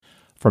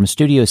From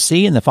Studio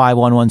C in the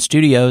 511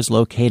 Studios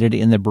located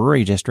in the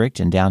Brewery District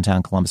in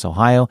downtown Columbus,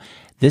 Ohio,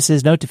 this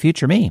is Note to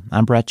Future Me.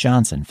 I'm Brett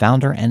Johnson,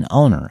 founder and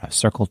owner of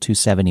Circle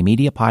 270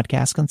 Media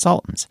Podcast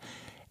Consultants.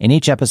 In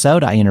each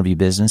episode, I interview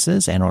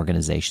businesses and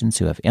organizations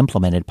who have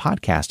implemented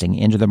podcasting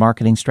into their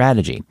marketing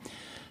strategy.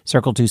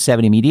 Circle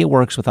 270 Media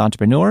works with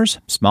entrepreneurs,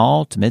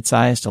 small to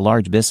mid-sized to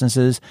large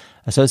businesses,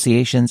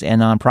 associations,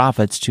 and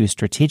nonprofits to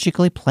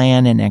strategically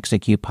plan and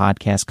execute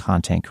podcast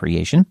content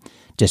creation,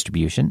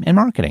 distribution, and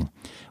marketing.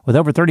 With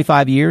over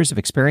 35 years of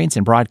experience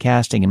in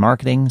broadcasting and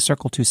marketing,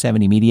 Circle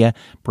 270 Media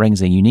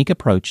brings a unique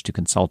approach to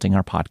consulting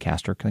our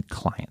podcaster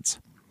clients.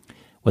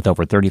 With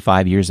over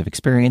 35 years of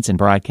experience in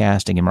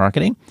broadcasting and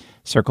marketing,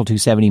 Circle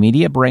 270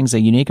 Media brings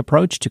a unique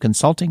approach to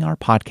consulting our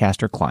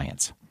podcaster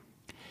clients.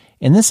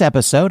 In this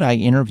episode, I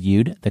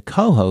interviewed the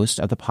co-host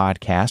of the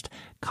podcast,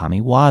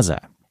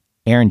 Kamiwaza,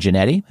 Aaron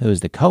Giannetti, who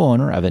is the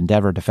co-owner of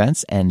Endeavor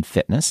Defense and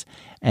Fitness,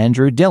 and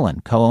Drew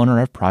Dillon,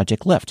 co-owner of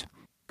Project Lift.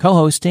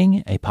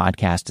 Co-hosting a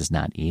podcast is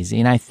not easy,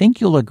 and I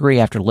think you'll agree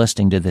after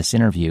listening to this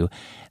interview,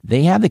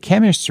 they have the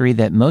chemistry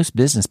that most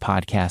business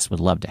podcasts would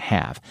love to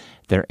have.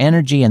 Their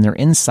energy and their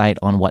insight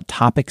on what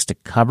topics to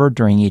cover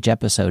during each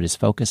episode is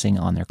focusing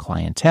on their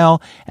clientele,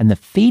 and the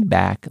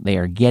feedback they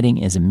are getting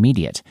is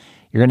immediate.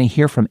 You're going to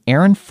hear from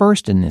Aaron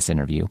first in this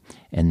interview,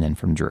 and then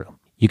from Drew.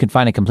 You can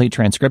find a complete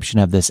transcription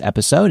of this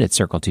episode at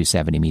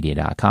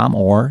circle270media.com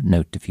or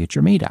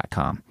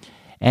note2futureme.com.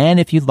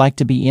 And if you'd like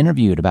to be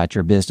interviewed about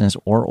your business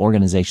or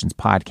organization's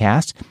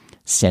podcast,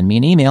 send me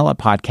an email at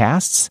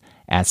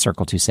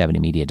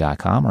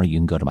podcasts@circle270media.com, or you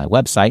can go to my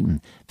website and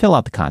fill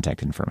out the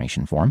contact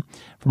information form.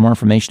 For more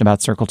information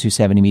about Circle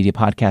 270 Media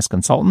Podcast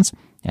Consultants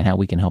and how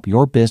we can help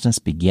your business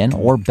begin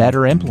or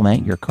better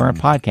implement your current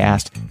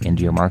podcast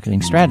into your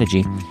marketing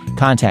strategy,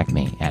 contact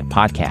me at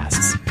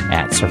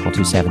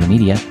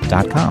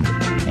podcasts@circle270media.com.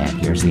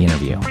 And here's the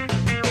interview.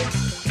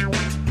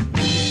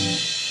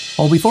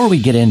 Well, before we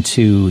get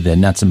into the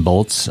nuts and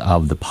bolts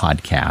of the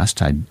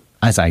podcast,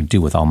 as I do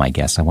with all my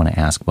guests, I want to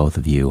ask both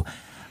of you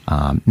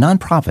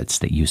nonprofits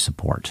that you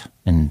support.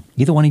 And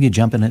either one of you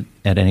jump in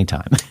at any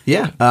time.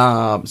 Yeah.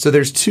 So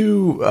there's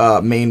two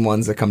main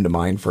ones that come to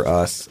mind for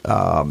us.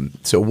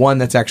 So one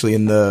that's actually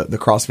in the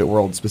CrossFit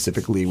world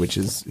specifically, which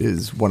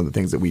is one of the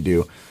things that we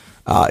do,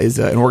 is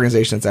an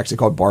organization that's actually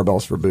called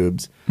Barbells for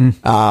Boobs.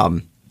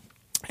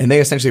 And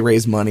they essentially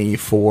raise money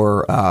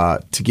for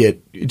to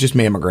get just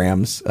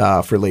mammograms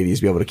for ladies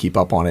to be able to keep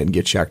up on it and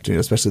get checked,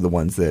 especially the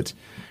ones that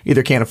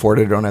either can't afford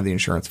it or don't have the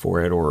insurance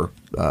for it or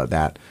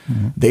that.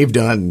 Mm-hmm. They've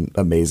done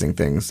amazing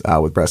things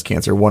with breast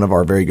cancer. One of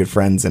our very good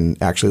friends and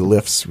actually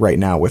lifts right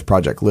now with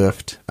Project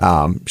Lift,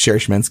 Sherry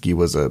Shmensky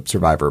was a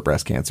survivor of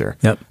breast cancer.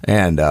 Yep.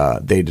 And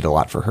they did a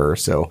lot for her.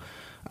 So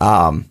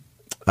I'm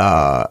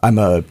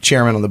a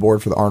chairman on the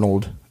board for the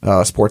Arnold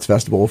Sports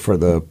Festival for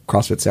the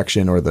CrossFit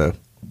section or the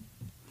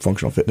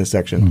functional fitness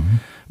section. Mm-hmm.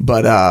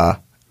 But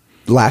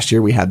last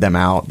year we had them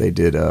out. They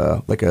did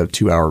like a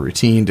 2-hour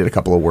routine, did a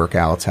couple of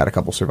workouts, had a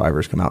couple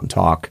survivors come out and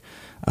talk.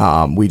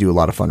 We do a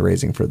lot of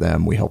fundraising for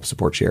them. We help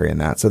support Sherry in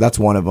that. So that's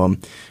one of them.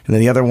 And then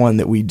the other one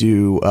that we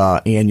do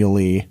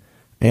annually,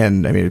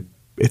 and I mean,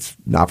 it's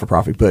not for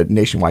profit, but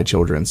Nationwide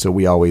Children. So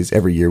we always,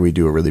 every year we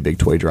do a really big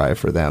toy drive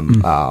for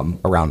them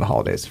around the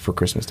holidays for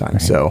Christmas time.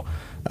 Right. So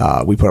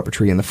we put up a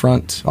tree in the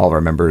front. All of our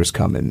members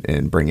come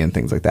and bring in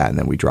things like that, and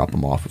then we drop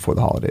them off before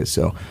the holidays.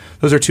 So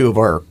those are two of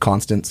our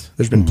constants.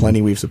 There's been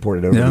plenty we've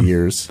supported over the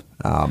years.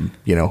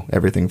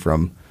 Everything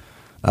from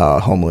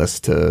homeless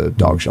to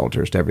dog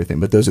shelters to everything.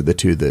 But those are the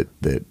two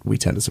that we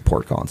tend to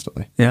support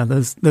constantly. Yeah,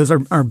 those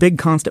are our big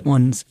constant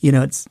ones.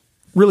 It's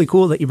really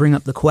cool that you bring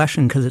up the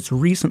question because it's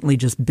recently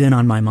just been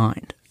on my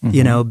mind.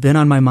 Mm-hmm. Been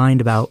on my mind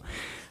about.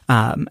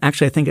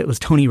 Actually, I think it was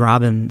Tony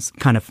Robbins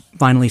kind of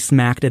finally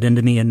smacked it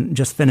into me and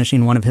just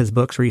finishing one of his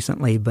books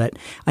recently. But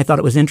I thought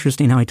it was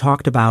interesting how he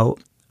talked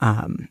about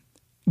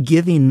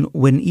giving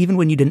even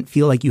when you didn't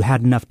feel like you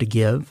had enough to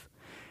give,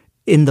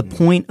 in the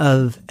point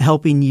of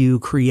helping you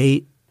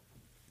create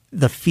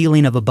the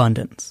feeling of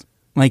abundance.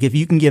 Like if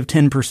you can give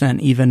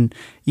 10%, even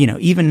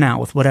now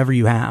with whatever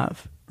you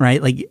have,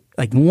 right?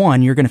 Like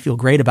one, you're going to feel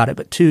great about it,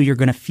 but two, you're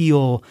going to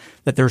feel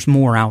that there's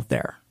more out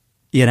there.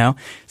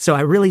 So I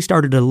really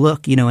started to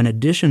look, in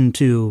addition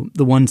to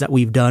the ones that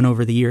we've done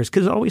over the years,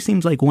 because it always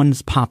seems like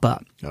ones pop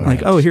up.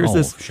 Here's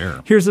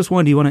this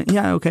one. Do you want to?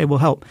 Yeah, okay, we'll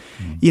help.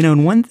 Mm-hmm.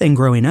 And one thing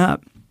growing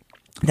up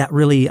that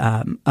really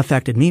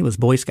affected me was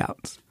Boy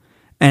Scouts.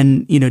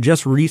 And,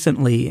 just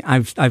recently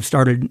I've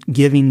started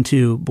giving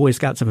to Boy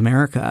Scouts of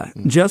America,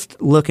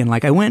 just looking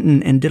like I went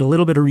and did a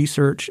little bit of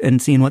research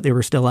and seeing what they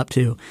were still up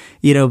to,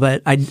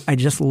 but I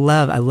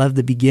love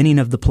the beginning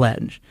of the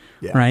pledge,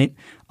 right?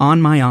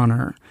 On my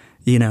honor.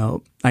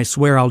 I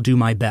swear I'll do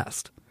my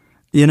best.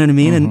 You know what I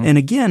mean? Mm-hmm. And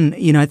again,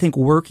 I think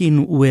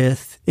working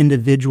with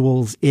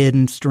individuals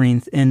in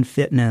strength and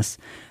fitness,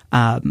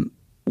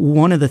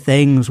 one of the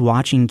things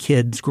watching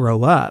kids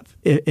grow up,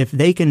 if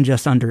they can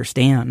just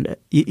understand,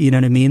 you know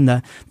what I mean?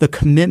 The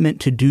commitment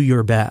to do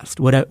your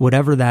best,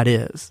 whatever that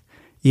is,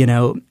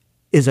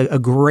 is a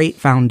great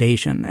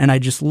foundation. And I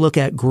just look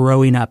at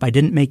growing up. I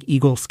didn't make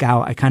Eagle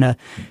Scout. I kind of,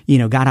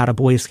 got out of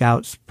Boy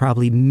Scouts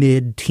probably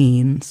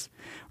mid-teens,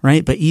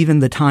 right? But even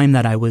the time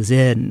that I was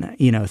in,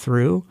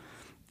 through,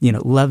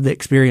 loved the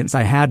experience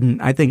I had.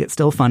 And I think it's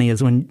still funny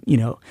is when,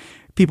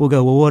 people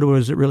go, well, what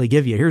does it really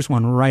give you? Here's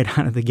one right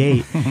out of the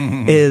gate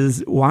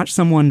is watch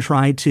someone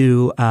try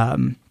to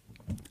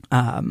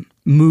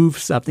move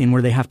something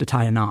where they have to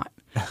tie a knot.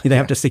 They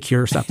have to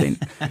secure something,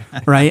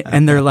 right?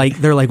 And they're like,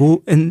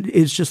 well, and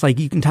it's just like,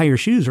 you can tie your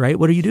shoes, right?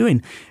 What are you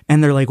doing?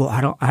 And they're like, well,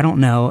 I don't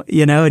know,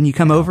 and you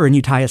come over and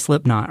you tie a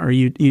slip knot or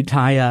you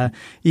tie a,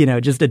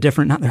 just a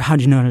different knot.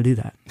 How'd you know how to do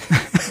that?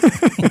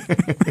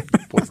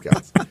 Boy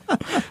Scouts.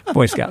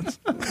 Boy Scouts.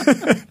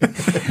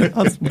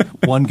 That's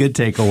one good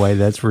takeaway,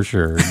 that's for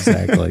sure.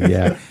 Exactly.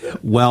 Yeah.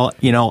 Well,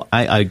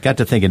 I got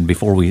to thinking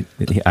before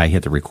I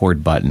hit the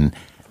record button,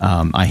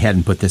 I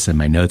hadn't put this in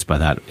my notes,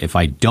 but I thought if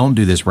I don't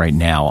do this right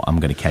now, I'm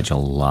going to catch a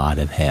lot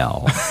of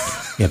hell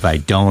if I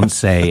don't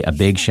say a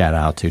big shout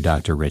out to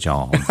Dr. Rich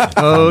Alm.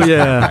 Oh,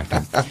 yeah.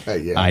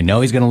 I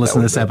know he's going to listen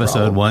to this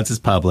episode once it's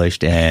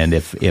published. And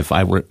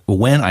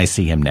when I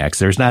see him next,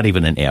 there's not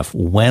even an if,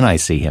 when I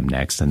see him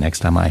next, the next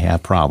time I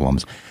have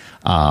problems,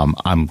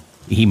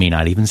 he may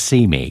not even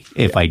see me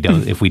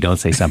if we don't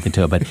say something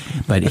to him.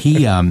 But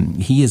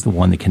he is the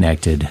one that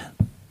connected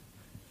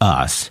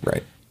us.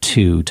 Right.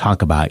 To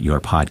talk about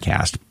your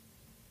podcast.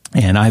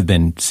 And I've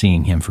been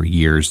seeing him for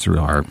years through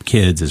our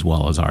kids as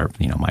well as our,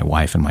 my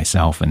wife and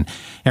myself. And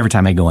every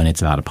time I go in,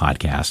 it's about a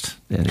podcast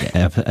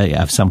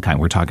of some kind.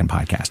 We're talking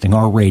podcasting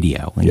or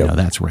radio,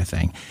 that sort of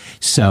thing.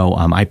 So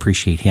I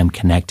appreciate him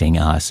connecting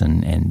us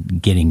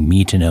and getting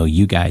me to know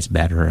you guys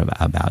better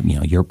about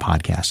your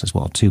podcast as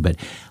well too. But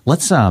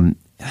let's do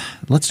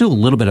a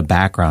little bit of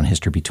background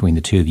history between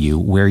the two of you,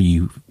 where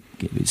you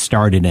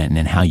started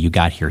and how you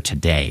got here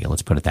today.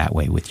 Let's put it that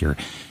way, with your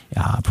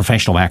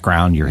professional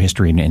background, your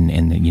history,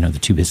 and the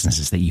two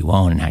businesses that you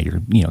own and how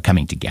you're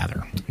coming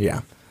together.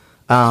 Yeah.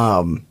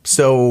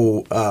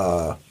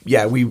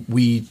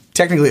 We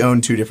technically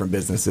own two different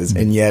businesses,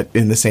 and yet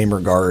in the same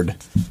regard,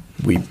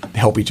 we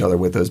help each other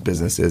with those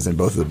businesses, and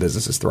both of the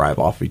businesses thrive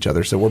off of each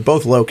other. So we're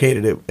both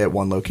located at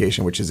one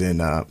location, which is in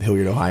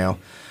Hilliard, Ohio.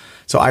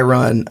 So I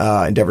run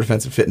Endeavor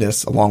Defense and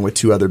Fitness along with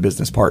two other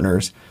business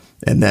partners.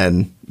 And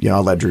then,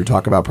 I'll let Drew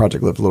talk about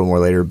Project Lift a little more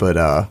later,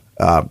 but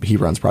he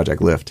runs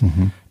Project Lift.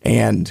 Mm-hmm.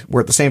 And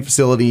we're at the same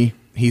facility.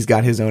 He's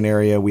got his own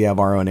area. We have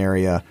our own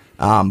area.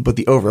 But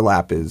the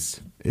overlap is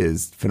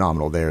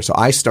phenomenal there. So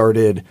I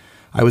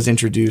was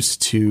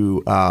introduced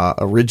to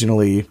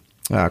originally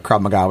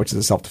Krav Maga, which is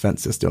a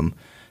self-defense system,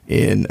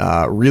 in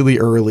really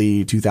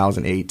early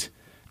 2008.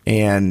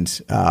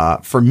 And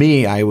for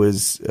me, I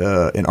was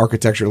an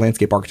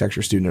landscape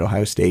architecture student at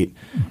Ohio State.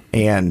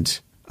 And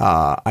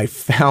I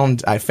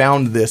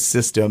found this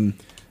system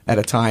at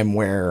a time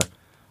where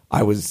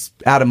I was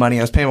out of money.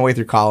 I was paying my way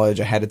through college.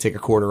 I had to take a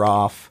quarter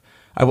off.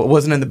 I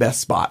wasn't in the best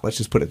spot. Let's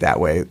just put it that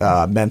way,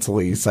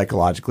 mentally,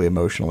 psychologically,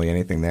 emotionally,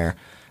 anything there.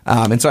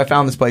 And so I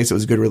found this place. It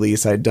was a good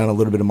release. I had done a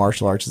little bit of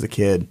martial arts as a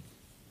kid.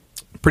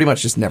 Pretty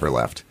much just never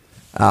left,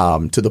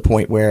 to the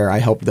point where I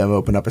helped them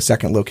open up a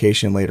second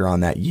location later on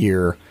that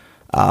year.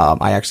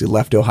 I actually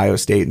left Ohio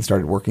State and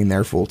started working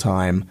there full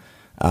time.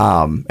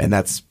 And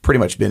that's pretty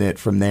much been it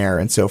from there.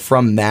 And so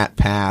from that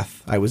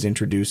path, I was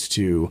introduced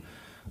to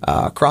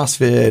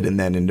CrossFit and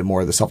then into more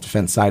of the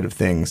self-defense side of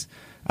things.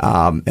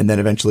 And then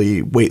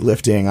eventually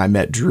weightlifting. I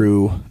met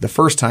Drew. The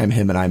first time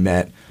him and I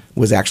met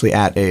was actually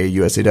at a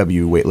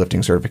USAW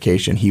weightlifting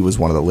certification. He was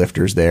one of the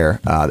lifters there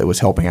that was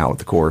helping out with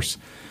the course.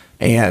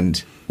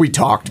 And we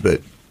talked,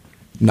 but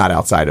not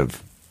outside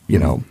of,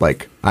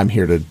 like, I'm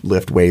here to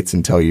lift weights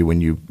and tell you when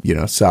you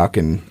suck,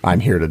 and I'm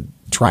here to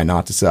try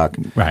not to suck.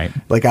 Right.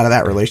 Like, out of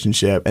that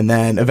relationship. And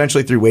then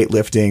eventually through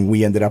weightlifting,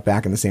 we ended up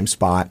back in the same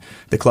spot.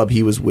 The club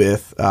he was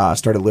with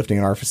started lifting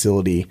in our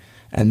facility.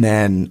 And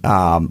then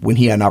when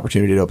he had an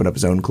opportunity to open up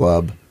his own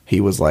club, he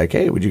was like,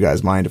 hey, would you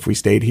guys mind if we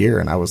stayed here?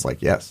 And I was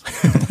like, yes.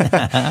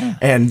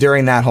 And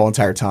during that whole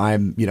entire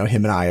time,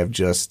 him and I have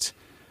just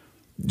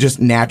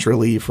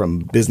naturally, from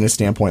business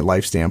standpoint,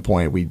 life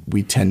standpoint,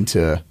 we tend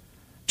to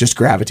just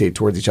gravitate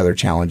towards each other,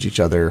 challenge each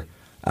other.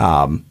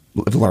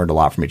 We've learned a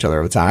lot from each other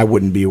over time. I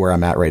wouldn't be where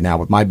I'm at right now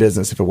with my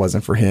business if it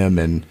wasn't for him,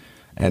 and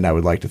I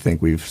would like to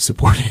think we've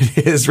supported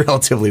his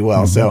relatively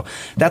well. Mm-hmm. So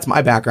that's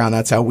my background.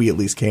 That's how we at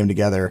least came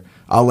together.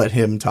 I'll let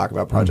him talk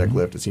about Project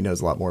Lift, as he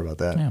knows a lot more about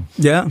that.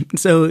 Yeah.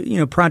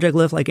 So, Project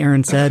Lift, like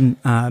Aaron said,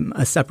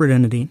 a separate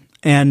entity.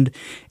 And,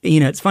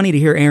 it's funny to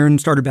hear Aaron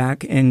started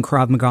back in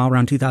Krav Maga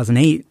around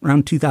 2008.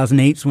 Around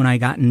 2008 is when I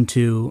got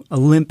into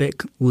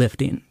Olympic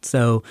lifting.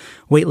 So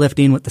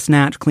weightlifting with the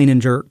snatch, clean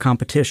and jerk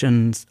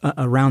competitions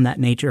around that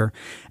nature.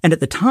 And at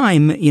the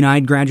time,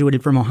 I'd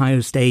graduated from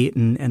Ohio State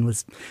and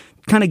was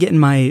kind of getting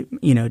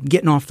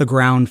getting off the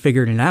ground,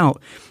 figuring it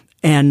out.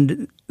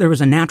 And there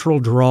was a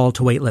natural draw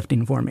to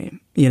weightlifting for me.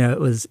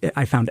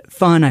 I found it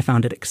fun. I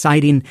found it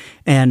exciting,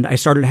 and I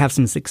started to have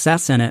some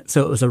success in it.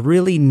 So it was a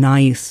really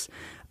nice,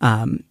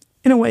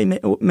 in a way,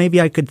 maybe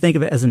I could think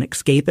of it as an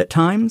escape at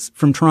times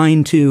from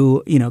trying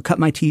to, cut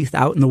my teeth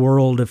out in the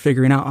world of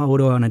figuring out, what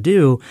do I want to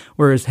do?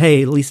 Whereas,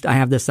 hey, at least I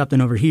have this something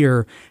over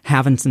here,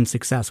 having some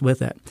success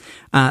with it.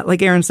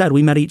 Like Aaron said,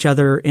 we met each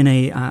other in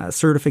a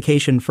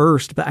certification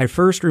first, but I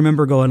first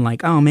remember going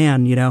like, oh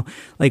man,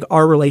 like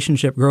our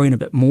relationship growing a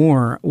bit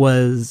more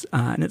was,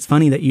 and it's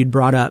funny that you'd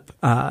brought up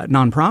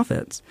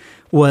nonprofits,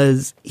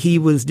 was he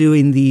was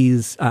doing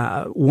these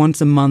once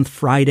a month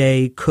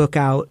Friday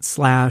cookout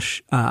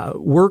 /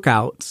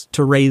 workouts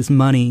to raise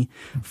money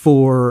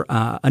for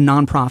a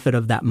nonprofit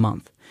of that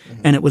month.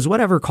 Mm-hmm. And it was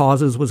whatever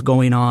causes was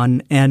going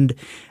on. And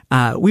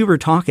we were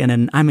talking,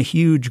 and I'm a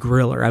huge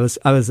griller. I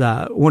was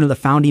one of the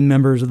founding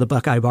members of the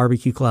Buckeye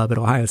Barbecue Club at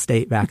Ohio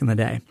State back in the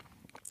day.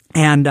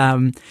 And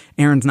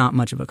Aaron's not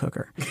much of a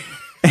cooker.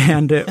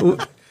 And I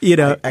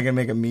can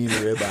make a mean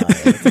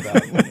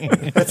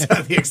ribeye. That's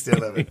about the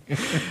extent of it.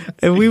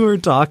 And we were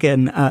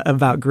talking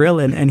about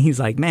grilling, and he's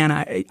like, "Man,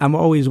 I'm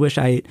always wish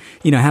I,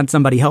 had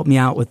somebody help me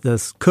out with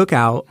this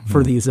cookout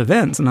for these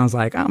events." And I was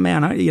like, "Oh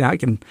man, I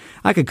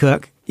could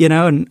cook."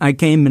 And I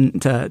came in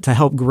to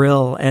help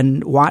grill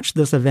and watch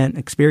this event,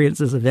 experience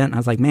this event. And I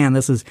was like, "Man,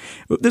 this is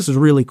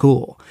really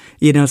cool."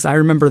 So I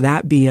remember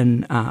that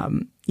being, a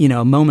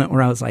moment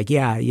where I was like,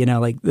 "Yeah,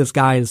 like this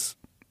guy's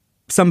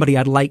somebody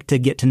I'd like to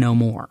get to know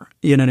more."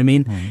 You know what I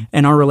mean? Mm-hmm.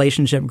 And our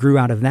relationship grew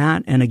out of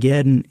that. And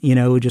again,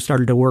 we just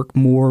started to work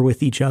more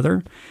with each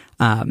other.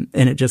 And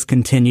it just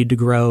continued to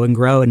grow and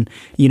grow. And,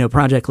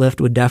 Project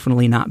Lift would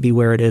definitely not be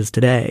where it is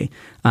today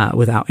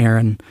without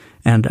Aaron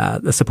and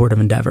the support of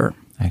Endeavor.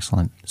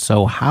 Excellent.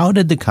 So how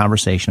did the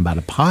conversation about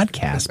a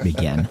podcast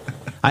begin?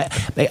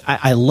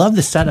 I love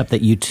the setup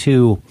that you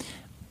two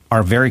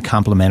are very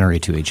complementary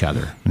to each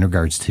other in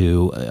regards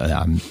to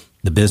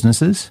the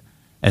businesses,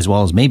 as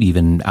well as maybe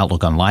even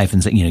outlook on life,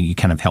 and you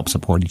kind of help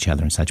support each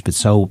other and such. But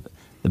so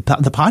the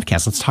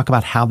podcast, let's talk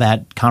about how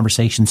that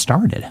conversation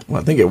started. Well,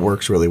 I think it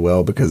works really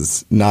well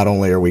because not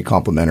only are we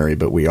complementary,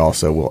 but we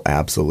also will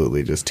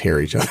absolutely just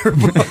tear each other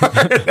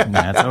apart.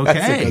 That's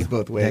okay. It goes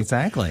both ways.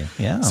 Exactly.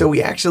 Yeah. So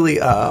we actually,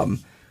 what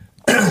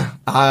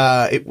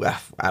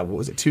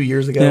was it, 2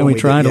 years ago? Yeah, we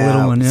tried a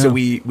little one. Yeah. So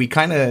we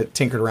kind of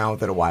tinkered around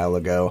with it a while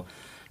ago,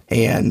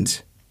 and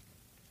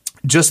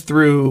just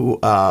through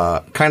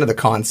kind of the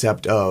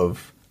concept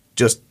of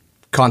just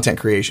content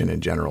creation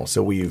in general.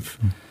 So we've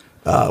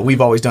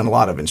always done a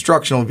lot of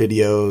instructional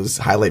videos,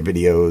 highlight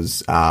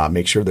videos,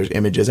 make sure there's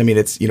images. I mean,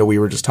 it's, we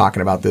were just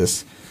talking about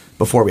this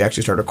before we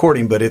actually started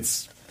recording, but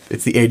it's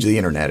the age of the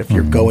internet. If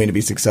you're going to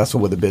be successful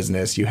with a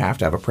business, you have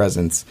to have a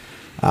presence.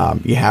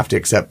 You have to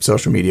accept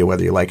social media,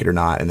 whether you like it or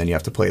not, and then you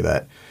have to play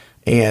that.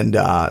 And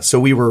so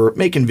we were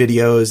making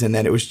videos, and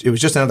then it was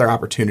just another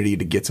opportunity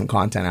to get some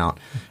content out.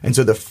 And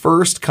so the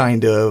first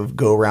kind of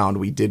go around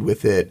we did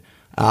with it,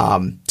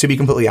 to be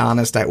completely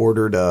honest, I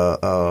ordered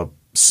a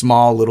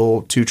small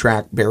little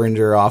 2-track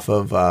Behringer off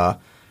of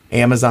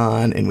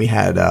Amazon, and we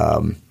had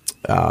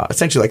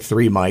essentially like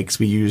 3 mics.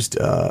 We used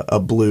a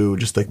Blue,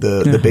 just like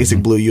the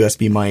basic Blue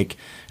USB mic,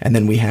 and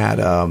then we had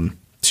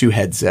 2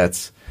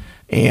 headsets.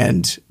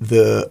 And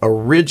the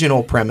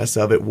original premise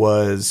of it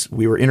was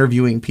we were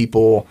interviewing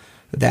people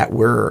that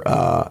were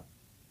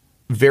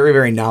very,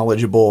 very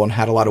knowledgeable and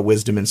had a lot of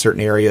wisdom in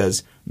certain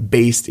areas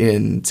based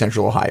in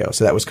Central Ohio.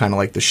 So that was kind of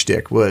like the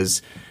shtick,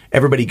 was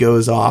everybody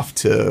goes off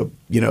to,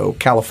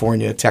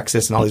 California,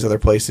 Texas, and all these other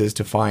places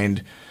to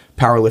find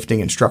powerlifting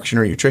instruction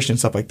or nutrition,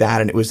 stuff like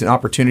that. And it was an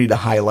opportunity to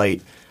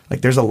highlight,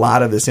 like, there's a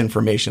lot of this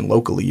information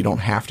locally. You don't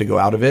have to go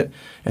out of it.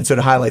 And so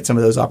to highlight some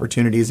of those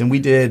opportunities. And we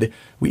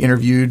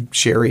interviewed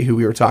Sherry, who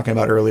we were talking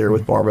about earlier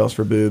with Barbells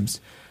for Boobs.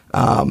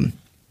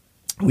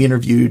 We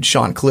interviewed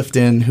Sean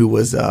Clifton, who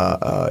was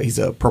he's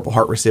a Purple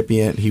Heart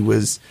recipient. He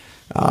was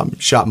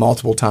shot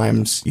multiple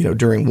times,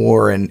 during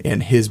war,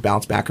 and his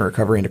bounce back and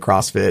recovery into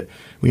CrossFit.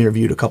 We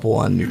interviewed a couple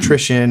on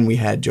nutrition. We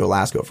had Joe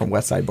Lasco from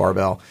Westside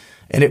Barbell,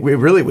 and it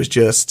really was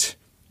just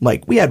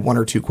like we had 1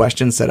 or 2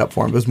 questions set up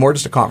for him. It was more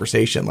just a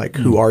conversation, like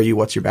who are you,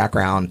 what's your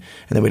background,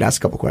 and then we'd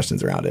ask a couple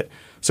questions around it.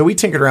 So we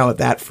tinkered around with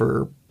that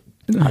for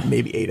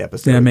maybe 8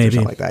 episodes, or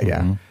something like that.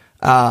 Yeah,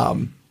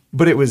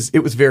 but it was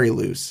very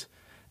loose.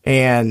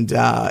 And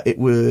it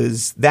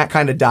was that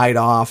kind of died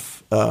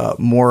off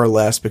more or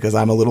less because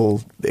I'm a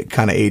little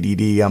kind of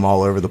ADD. I'm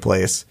all over the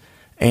place.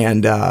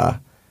 And I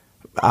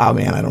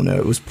don't know.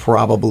 It was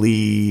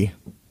probably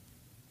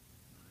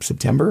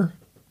September.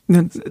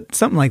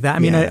 Something like that. I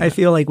mean, I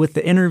feel like with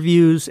the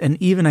interviews, and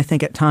even I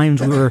think at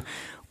times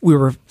we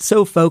were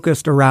so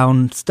focused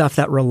around stuff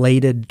that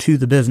related to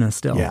the business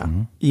still. Yeah.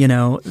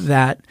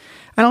 That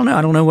I don't know.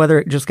 I don't know whether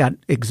it just got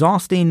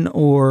exhausting,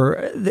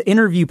 or the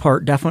interview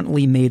part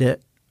definitely made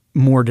it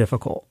more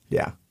difficult.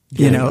 Yeah.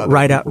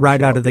 Right out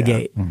of the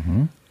gate.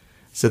 Mm-hmm.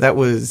 So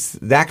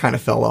that kind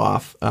of fell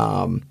off.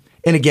 And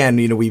again,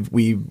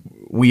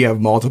 we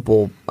have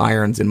multiple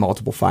irons and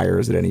multiple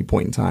fires at any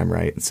point in time,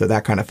 right? So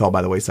that kind of fell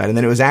by the wayside. And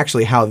then it was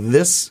actually how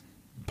this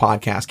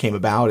podcast came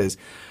about is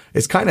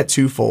kind of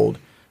twofold.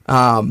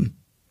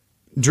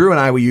 Drew and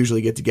I, we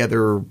usually get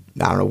together, I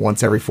don't know,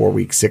 once every 4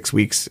 weeks, 6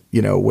 weeks,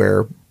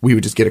 where we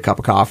would just get a cup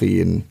of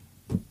coffee and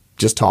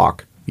just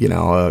talk.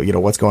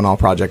 What's going on with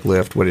Project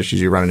Lift? What issues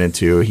you're running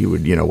into? He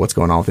would, what's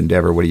going on with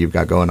Endeavor? What do you've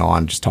got going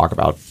on? Just talk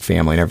about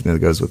family and everything that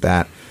goes with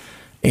that.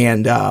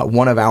 And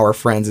one of our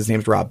friends, his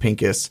name's Rob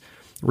Pincus,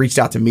 reached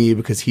out to me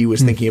because he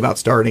was thinking about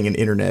starting an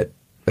internet,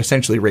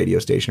 essentially radio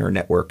station or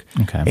network.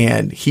 Okay.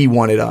 And he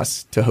wanted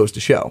us to host a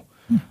show.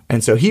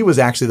 And so he was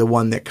actually the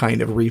one that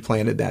kind of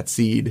replanted that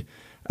seed.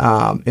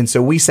 And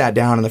so we sat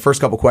down, and the first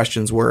couple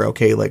questions were,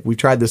 okay, like, we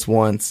tried this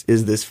once.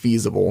 Is this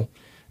feasible?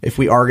 If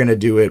we are going to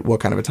do it, what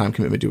kind of a time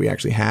commitment do we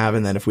actually have?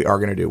 And then if we are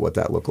going to do it, what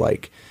that look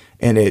like?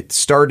 And it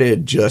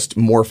started just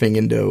morphing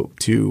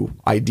into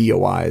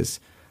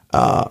idea-wise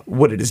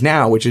what it is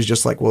now, which is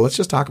just like, well, let's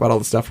just talk about all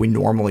the stuff we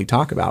normally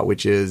talk about,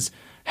 which is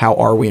how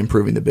are we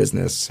improving the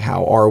business?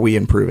 How are we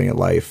improving at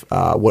life?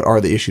 What are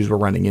the issues we're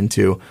running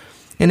into?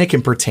 And it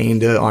can pertain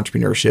to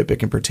entrepreneurship. It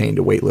can pertain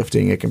to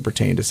weightlifting. It can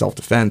pertain to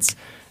self-defense.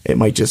 It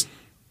might just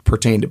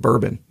pertain to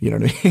bourbon. You know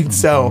what I mean?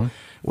 So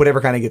whatever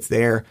kind of gets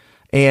there.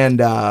 And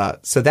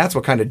so that's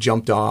what kind of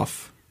jumped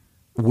off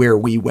where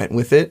we went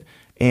with it.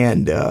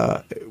 And,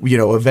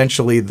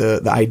 eventually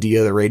the idea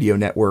of the radio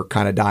network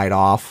kind of died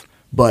off,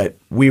 but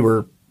we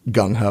were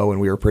gung-ho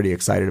and we were pretty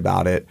excited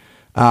about it.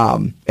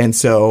 And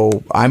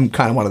so I'm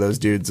kind of one of those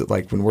dudes that,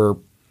 like,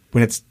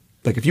 when it's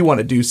like, if you want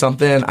to do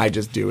something, I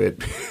just do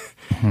it.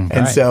 And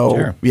right, so,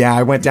 sure. Yeah,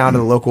 I went down to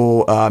the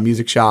local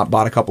music shop,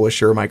 bought a couple of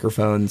Shure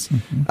microphones,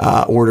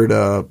 ordered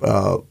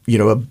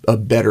a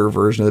better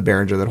version of the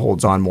Behringer that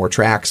holds on more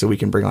tracks so we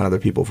can bring on other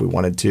people if we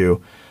wanted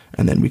to.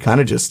 And then we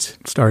kind of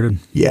just started.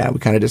 Yeah, we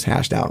kind of just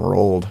hashed out and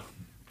rolled.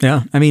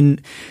 Yeah. I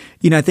mean,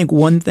 I think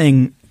one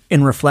thing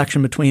in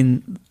reflection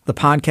between the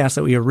podcast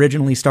that we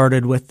originally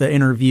started with the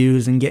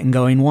interviews and getting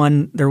going,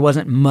 one, there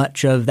wasn't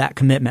much of that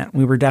commitment.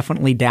 We were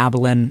definitely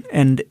dabbling.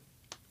 And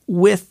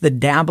with the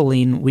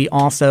dabbling, we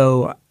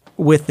also,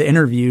 with the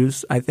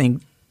interviews, I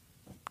think,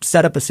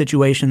 set up a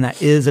situation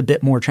that is a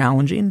bit more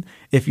challenging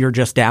if you're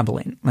just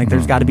dabbling. Like,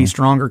 there's got to be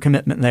stronger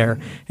commitment there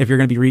if you're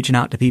going to be reaching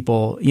out to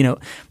people,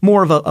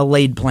 more of a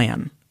laid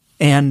plan.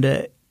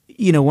 And,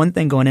 one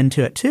thing going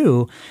into it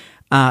too,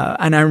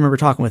 and I remember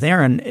talking with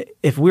Aaron,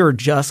 if we were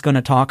just going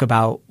to talk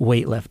about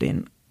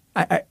weightlifting,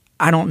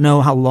 I don't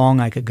know how long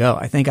I could go.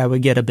 I think I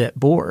would get a bit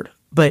bored.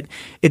 But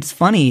it's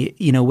funny,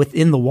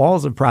 within the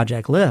walls of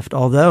Project Lift,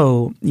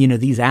 although,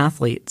 these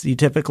athletes, you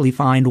typically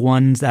find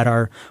ones that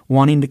are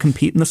wanting to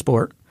compete in the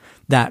sport,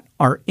 that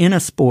are in a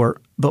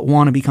sport but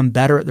want to become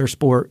better at their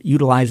sport,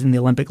 utilizing the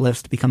Olympic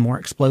lifts to become more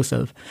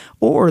explosive.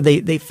 Or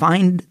they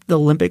find the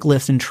Olympic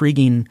lifts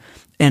intriguing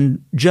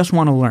and just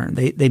want to learn.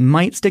 They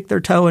might stick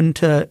their toe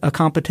into a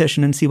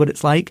competition and see what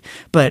it's like,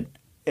 but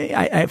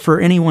for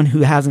anyone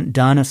who hasn't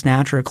done a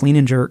snatch or a clean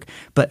and jerk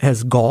but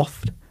has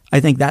golfed, I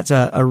think that's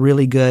a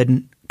really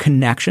good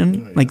connection.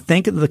 Oh, yeah. Like,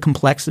 think of the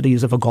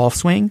complexities of a golf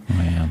swing.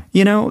 Oh,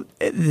 yeah.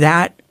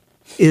 That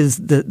is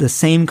the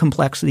same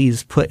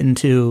complexities put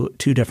into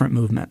two different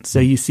movements. So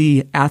you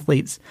see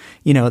athletes,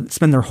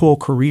 spend their whole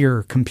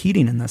career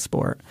competing in this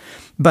sport.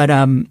 But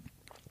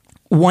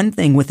one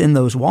thing within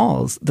those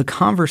walls, the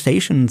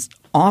conversations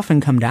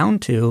often come down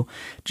to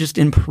just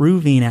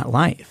improving at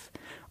life,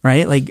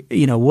 right? Like,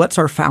 what's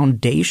our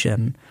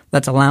foundation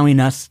that's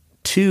allowing us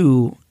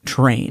to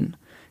train,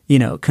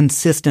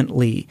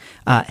 consistently,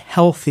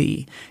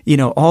 healthy,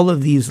 all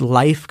of these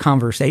life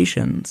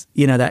conversations,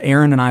 that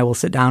Aaron and I will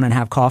sit down and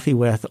have coffee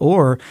with,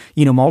 or,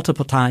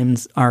 multiple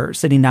times are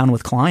sitting down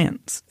with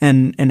clients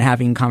and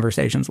having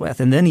conversations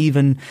with, and then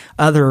even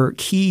other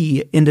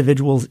key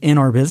individuals in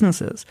our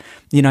businesses.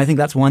 I think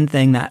that's one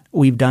thing that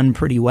we've done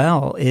pretty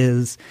well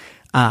is,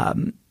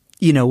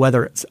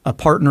 whether it's a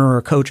partner or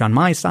a coach on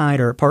my side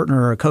or a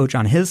partner or a coach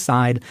on his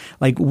side,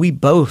 like, we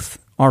both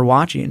are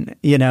watching,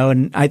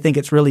 and I think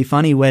it's really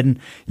funny when,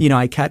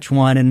 I catch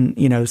one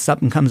and,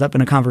 something comes up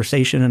in a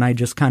conversation and I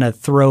just kind of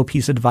throw a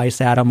piece of advice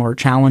at them or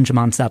challenge them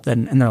on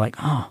something. And they're like,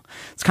 oh,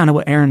 it's kind of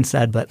what Aaron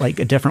said, but like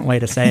a different way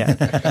to say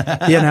it,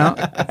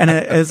 and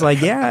it's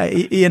like,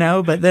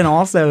 yeah, but then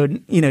also,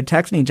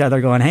 texting each other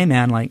going, hey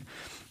man, like,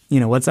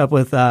 what's up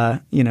with,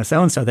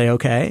 so-and-so, they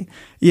okay?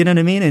 You know what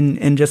I mean?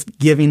 And just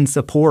giving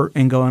support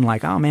and going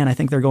like, oh man, I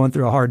think they're going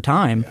through a hard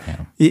time.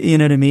 Yeah. You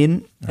know what I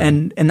mean?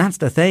 Right. And that's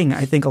the thing.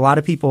 I think a lot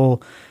of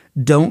people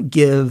don't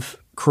give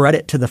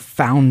credit to the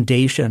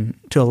foundation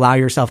to allow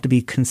yourself to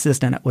be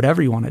consistent at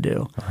whatever you want to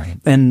do. Right.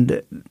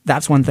 And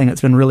that's one thing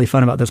that's been really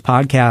fun about this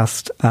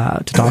podcast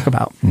to talk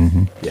about.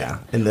 Mm-hmm. Yeah.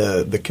 And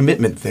the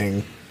commitment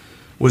thing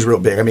was real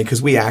big. I mean,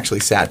 because we actually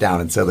sat down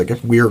and said, like,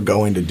 if we're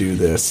going to do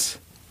this,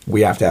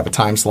 we have to have a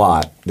time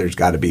slot. There's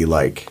got to be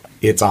like,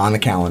 it's on the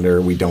calendar.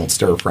 We don't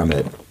stir from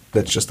it.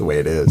 That's just the way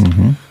it is.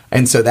 Mm-hmm.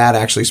 And so that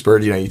actually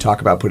spurred, you talk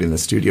about putting the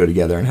studio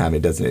together and having a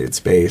designated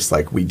space.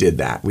 Like, we did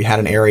that. We had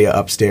an area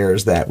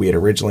upstairs that we had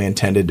originally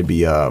intended to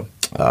be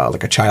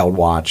like a child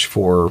watch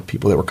for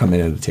people that were coming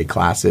in to take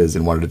classes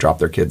and wanted to drop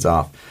their kids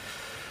off.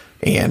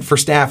 And for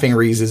staffing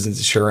reasons and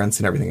insurance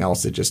and everything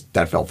else,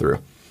 that fell through.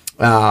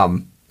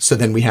 So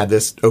then we had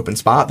this open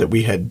spot that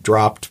we had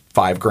dropped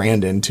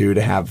 $5,000 into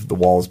to have the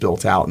walls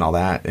built out and all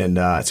that. And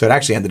so it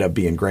actually ended up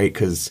being great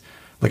because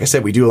like I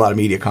said, we do a lot of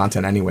media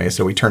content anyway,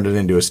 so we turned it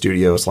into a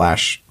studio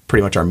 /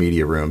 pretty much our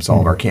media room. So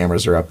all of our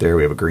cameras are up there.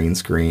 We have a green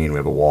screen. We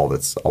have a wall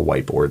that's all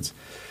whiteboards.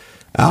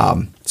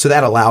 So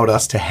that allowed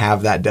us to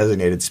have that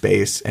designated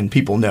space, and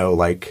people know,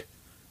 like,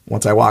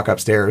 once I walk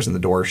upstairs and the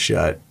door's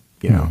shut,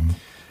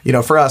 you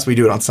know, for us, we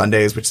do it on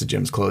Sundays, which the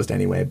gym's closed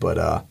anyway,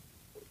 but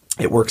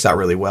it works out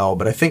really well.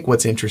 But I think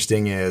what's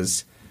interesting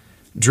is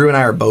Drew and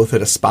I are both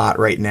at a spot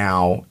right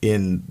now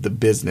in the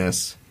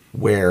business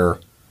where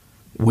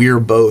we're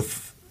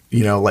both,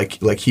 you know,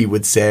 like he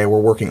would say, we're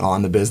working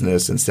on the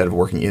business instead of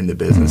working in the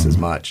business as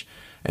much.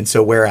 And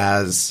so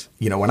whereas,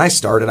 you know, when I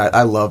started,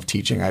 I love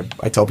teaching. I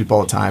tell people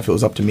all the time, if it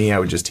was up to me, I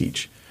would just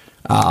teach.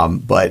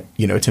 But,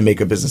 you know, to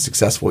make a business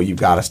successful, you've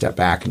got to step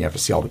back and you have to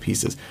see all the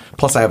pieces.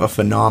 Plus, I have a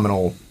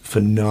phenomenal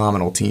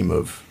team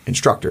of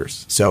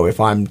instructors. So if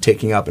I'm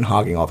taking up and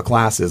hogging all the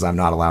classes, I'm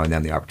not allowing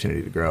them the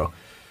opportunity to grow.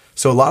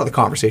 So a lot of the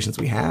conversations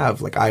we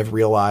have, like, I've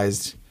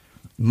realized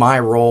my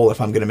role,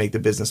 if I'm going to make the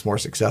business more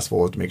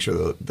successful, is to make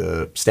sure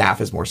the staff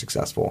is more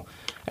successful.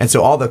 And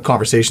so all the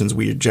conversations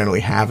we're generally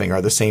having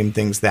are the same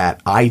things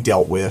that I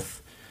dealt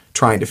with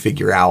trying to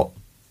figure out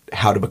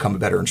how to become a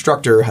better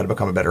instructor, how to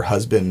become a better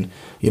husband.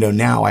 You know,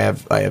 now I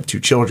have 2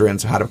 children,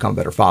 so how to become a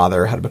better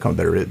father, how to become a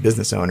better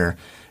business owner.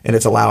 And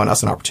it's allowing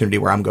us an opportunity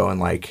where I'm going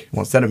like,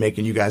 well, instead of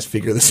making you guys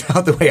figure this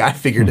out the way I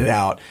figured it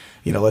out,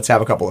 you know, let's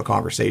have a couple of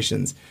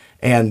conversations.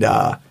 And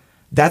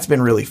that's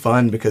been really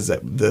fun because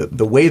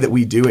the way that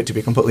we do it, to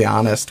be completely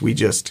honest, we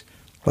just,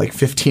 like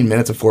 15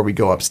 minutes before we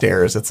go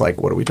upstairs, it's like,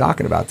 what are we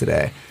talking about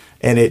today?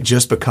 And it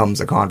just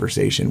becomes a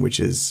conversation, which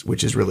is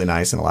really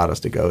nice and allowed us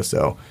to go.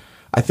 So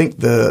I think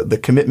the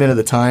commitment of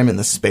the time and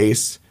the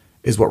space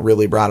is what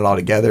really brought it all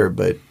together,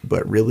 but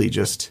really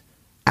just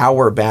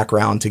our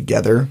background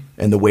together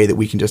and the way that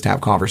we can just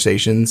have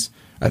conversations,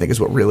 I think,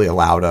 is what really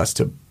allowed us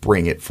to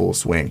bring it full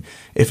swing.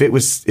 If it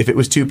was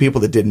 2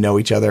 people that didn't know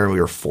each other and we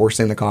were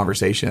forcing the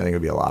conversation, I think it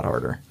would be a lot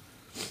harder.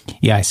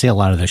 Yeah, I see a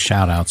lot of the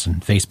shout outs in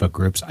Facebook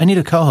groups. I need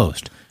a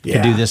co-host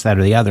to do this, that,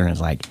 or the other. And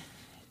it's like,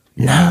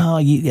 no,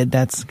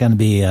 that's going to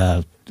be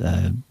a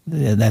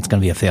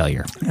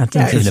failure.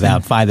 In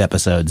about 5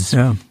 episodes,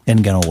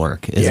 isn't going to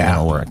work. Isn't going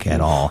to work at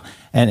all.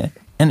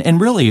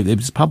 And really, it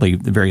was probably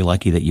very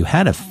lucky that you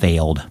had a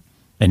failed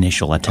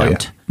initial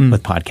attempt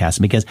with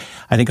podcasting, because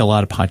I think a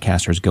lot of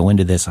podcasters go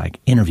into this like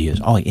interviews.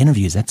 Oh,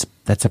 interviews,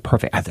 that's a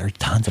perfect. There are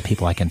tons of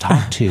people I can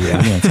talk to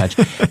and such.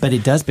 But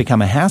it does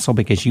become a hassle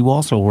because you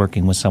also are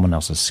working with someone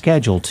else's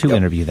schedule to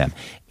interview them.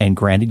 And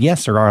granted,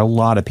 yes, there are a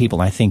lot of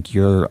people. I think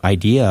your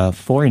idea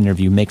for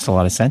interview makes a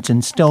lot of sense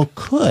and still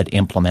could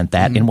implement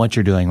that in what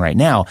you're doing right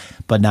now,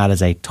 but not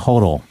as a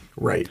total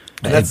right.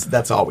 And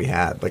that's all we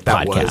had. Like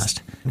that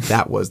podcast.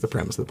 That was the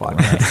premise of the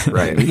podcast,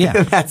 right?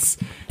 Yeah,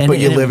 but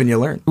you live and you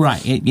learn,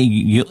 right?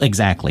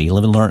 Exactly, you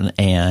live and learn,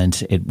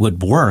 and it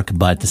would work,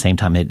 but at the same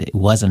time, it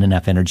wasn't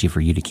enough energy for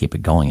you to keep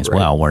it going as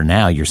well. Where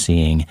now you're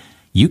seeing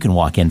you can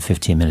walk in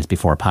 15 minutes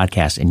before a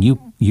podcast, and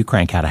you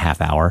crank out a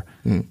half hour.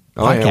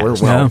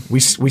 Podcast.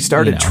 We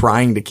started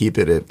trying to keep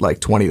it at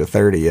like 20 to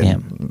 30,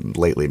 and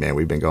lately, man,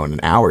 we've been going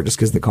an hour just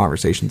because the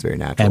conversation's very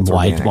natural. And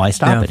why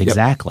stop it?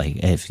 Exactly.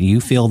 If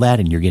you feel that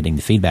and you're getting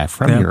the feedback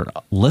from your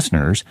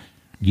listeners,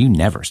 you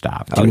never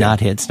stop. Do not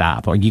hit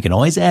stop. Or you can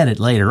always edit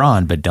later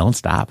on, but don't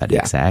stop it.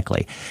 Yeah.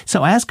 Exactly.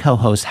 So as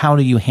co-host, how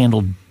do you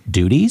handle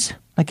duties,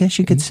 I guess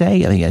you could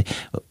say? I mean,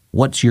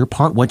 what's your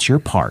part? What's your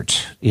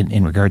part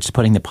in regards to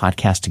putting the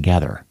podcast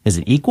together? Is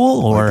it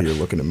equal or? You're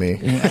looking at me.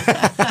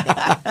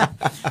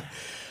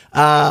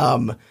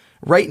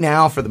 Right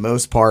now, for the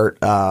most part,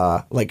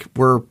 like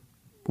we're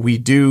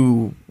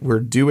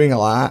doing a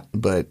lot,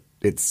 but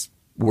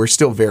we're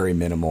still very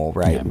minimal,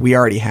 right? Yeah. We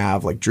already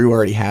have, like, Drew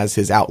already has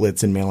his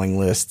outlets and mailing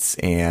lists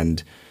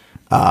and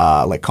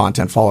like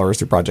content followers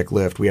through Project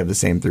Lift. We have the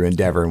same through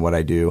Endeavor and what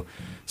I do.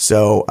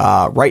 So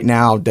right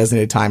now,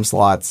 designated time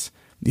slots,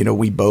 you know,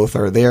 we both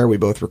are there. We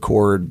both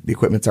record. The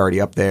equipment's already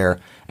up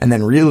there. And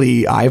then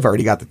really, I've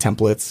already got the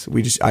templates.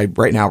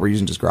 Right now, we're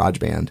using just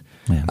GarageBand.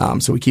 Yeah.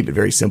 So we keep it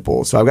very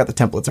simple. So I've got the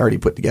templates already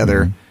put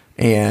together,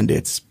 and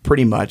it's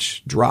pretty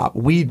much drop.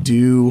 We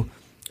do,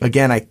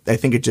 again, I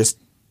think it just,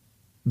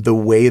 the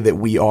way that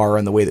we are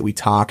and the way that we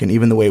talk, and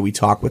even the way we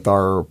talk with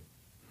our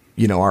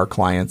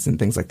clients and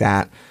things like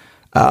that,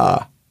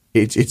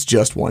 it's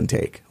just one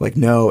take. Like,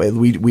 no,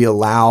 we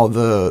allow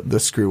the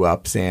screw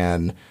ups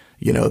and,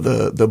 you know,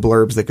 the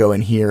blurbs that go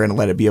in here and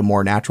let it be a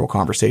more natural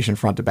conversation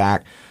front to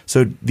back.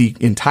 So the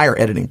entire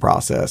editing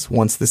process,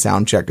 once the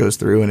sound check goes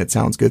through and it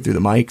sounds good through the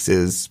mics,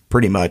 is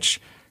pretty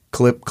much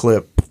clip,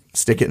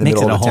 stick it in the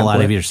middle of the template. Makes it a whole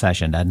lot of your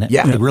session, doesn't it?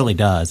 Yeah. It really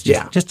does.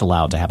 Just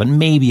allow it to happen.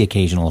 Maybe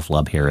occasional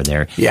flub here or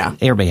there. Yeah.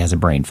 Everybody has a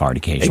brain fart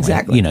occasionally.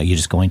 Exactly. You know, you're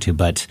just going to,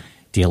 but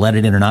do you let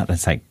it in or not?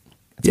 It's like,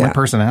 it's my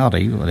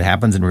personality. It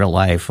happens in real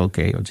life.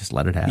 Okay, I'll just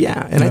let it happen.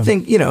 Yeah. And I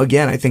think, you know,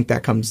 again, I think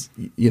that comes,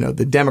 you know,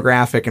 the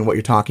demographic and what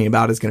you're talking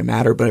about is going to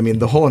matter. But I mean,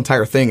 the whole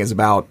entire thing is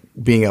about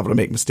being able to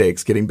make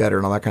mistakes, getting better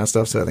and all that kind of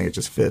stuff. So I think it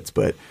just fits.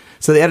 But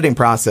so the editing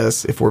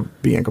process, if we're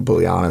being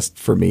completely honest,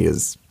 for me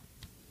is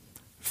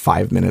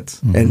 5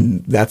 minutes.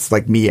 And that's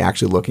like me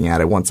actually looking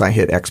at it. Once I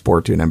hit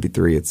export to an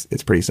MP3,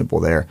 it's pretty simple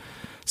there.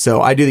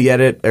 So I do the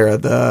edit, or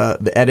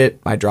the edit,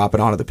 I drop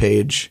it onto the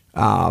page,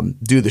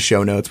 do the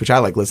show notes, which I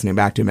like listening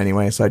back to them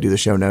anyway. So I do the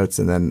show notes,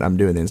 and then I'm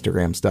doing the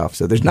Instagram stuff.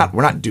 So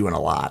we're not doing a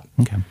lot.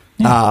 Okay.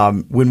 Yeah.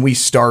 When we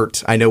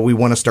start, I know we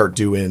want to start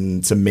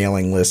doing some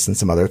mailing lists and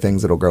some other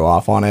things that'll go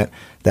off on it.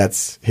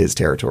 That's his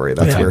territory.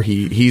 That's where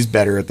he's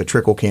better at the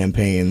trickle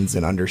campaigns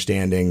and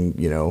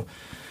understanding,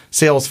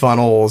 sales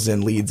funnels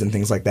and leads and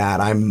things like that.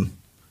 I'm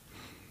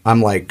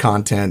like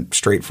content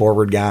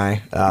straightforward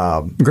guy.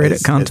 Great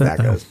at content, as that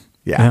goes.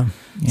 Yeah.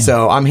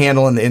 So I'm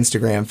handling the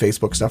Instagram,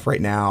 Facebook stuff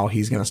right now.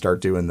 He's going to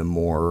start doing the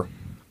more,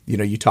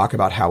 you talk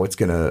about how it's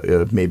going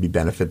to maybe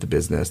benefit the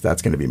business.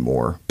 That's going to be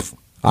more.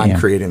 I'm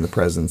creating the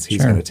presence.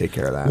 He's going to take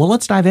care of that. Well,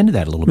 let's dive into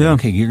that a little bit. Yeah.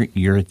 Okay,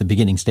 you're at the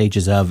beginning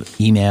stages of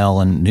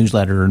email and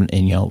newsletter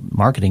and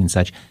marketing and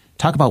such.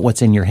 Talk about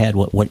what's in your head,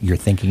 what you're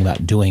thinking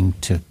about doing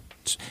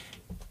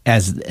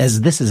as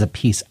this is a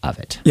piece of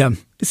it. Yeah.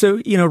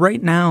 So,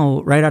 right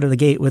now, right out of the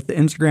gate with the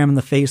Instagram and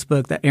the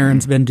Facebook that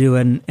Aaron's been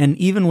doing, and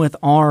even with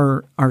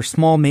our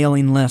small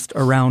mailing list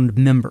around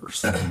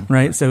members,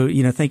 right? So,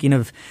 thinking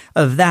of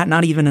that,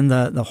 not even in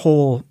the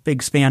whole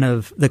big span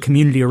of the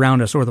community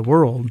around us or the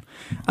world,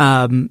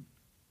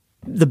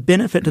 the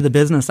benefit to the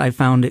business I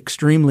found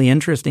extremely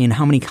interesting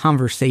how many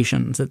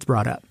conversations it's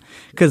brought up.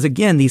 Because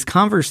again, these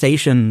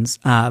conversations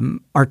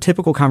are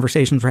typical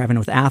conversations we're having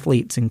with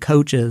athletes and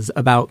coaches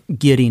about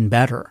getting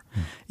better,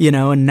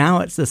 and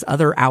now it's this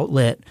other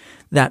outlet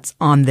that's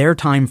on their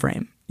time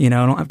frame. I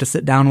don't have to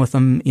sit down with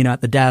them,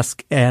 at the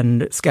desk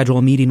and schedule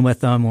a meeting with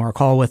them or a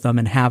call with them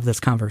and have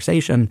this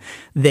conversation.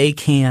 They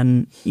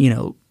can,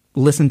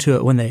 listen to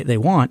it when they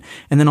want.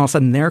 And then all of a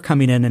sudden they're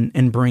coming in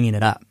and bringing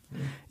it up.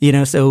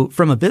 So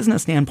from a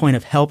business standpoint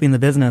of helping the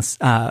business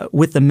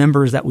with the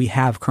members that we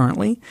have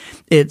currently,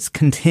 it's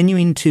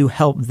continuing to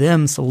help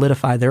them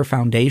solidify their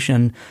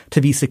foundation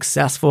to be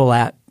successful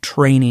at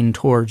training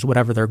towards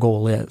whatever their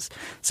goal is.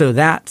 So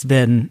that's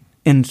been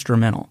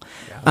instrumental.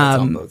 Yeah,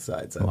 that's on both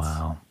sides.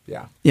 Wow.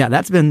 Yeah. Yeah,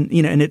 that's been,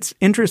 and it's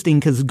interesting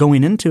because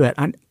going into it,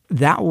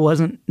 that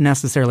wasn't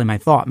necessarily my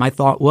thought. My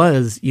thought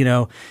was,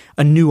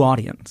 a new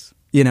audience,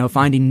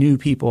 finding new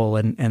people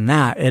and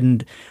that.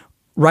 And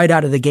right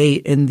out of the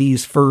gate in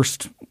these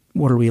first,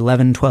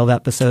 11, 12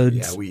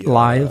 episodes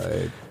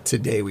live?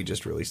 Today we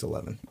just released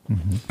 11.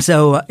 Mm-hmm.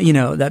 So,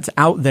 that's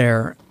out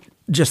there.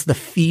 Just the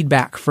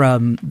feedback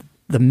from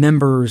the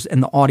members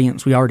and the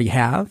audience we already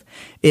have,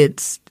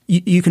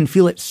 you can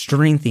feel it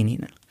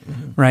strengthening,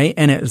 right?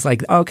 And it was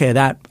like, okay,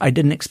 that I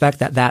didn't expect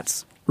that.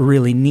 That's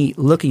really neat.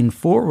 Looking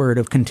forward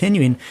of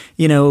continuing,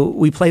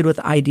 we played with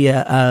the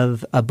idea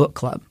of a book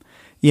club.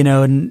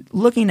 And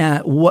looking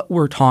at what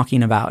we're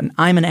talking about. And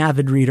I'm an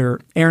avid reader.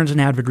 Aaron's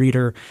an avid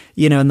reader.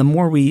 And the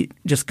more we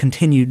just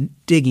continued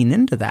digging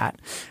into that,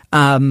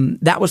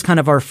 that was kind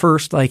of our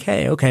first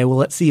hey, okay, well,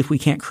 let's see if we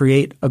can't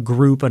create a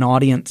group, an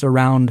audience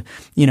around,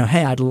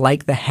 hey, I'd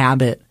like the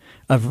habit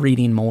of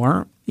reading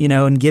more,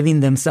 and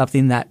giving them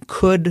something that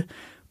could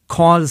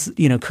cause,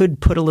 could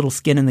put a little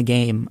skin in the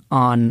game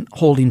on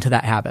holding to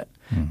that habit.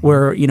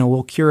 Where,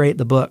 we'll curate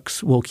the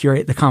books, we'll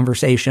curate the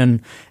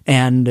conversation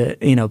and,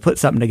 put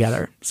something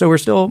together. So we're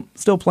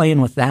still playing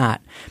with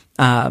that.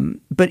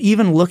 But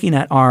even looking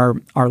at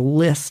our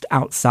list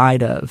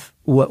outside of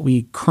what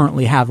we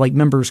currently have, like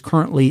members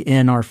currently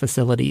in our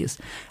facilities,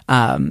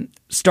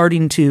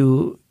 starting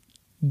to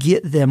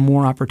get them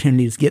more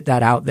opportunities, get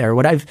that out there.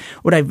 What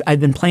I've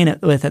been playing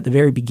it with at the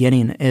very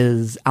beginning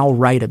is I'll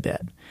write a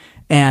bit.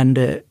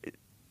 And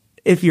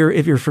if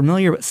you're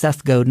familiar with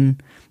Seth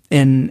Godin,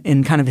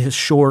 in kind of his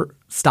short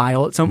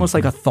style, it's almost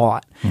like a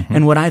thought.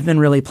 And what I've been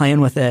really playing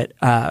with it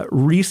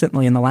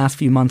recently in the last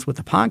few months with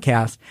the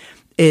podcast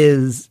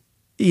is,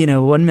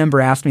 one member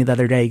asked me the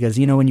other day, he goes,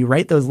 when you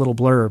write those little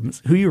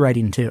blurbs, who are you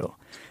writing to?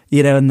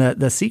 And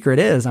the secret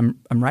is I'm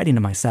writing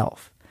to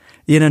myself.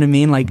 You know what I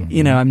mean? Like,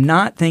 I'm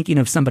not thinking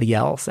of somebody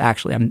else,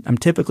 actually. I'm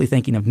typically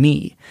thinking of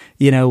me,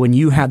 when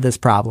you had this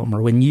problem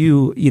or when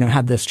you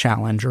had this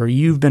challenge or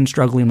you've been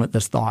struggling with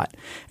this thought.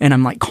 And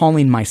I'm like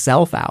calling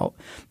myself out.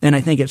 And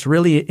I think it's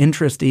really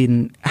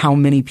interesting how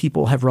many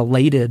people have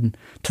related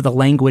to the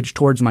language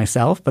towards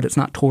myself, but it's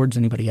not towards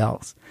anybody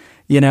else.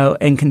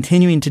 And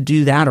continuing to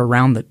do that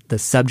around the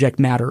subject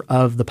matter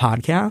of the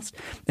podcast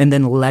and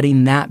then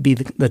letting that be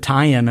the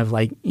tie-in of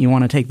like, you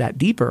want to take that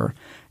deeper,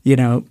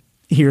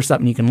 here's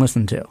something you can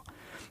listen to.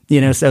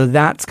 So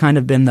that's kind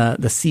of been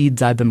the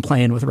seeds I've been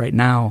playing with right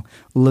now,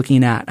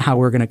 looking at how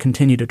we're going to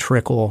continue to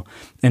trickle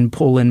and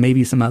pull in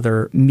maybe some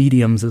other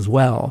mediums as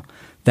well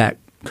that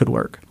could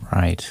work.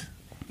 Right.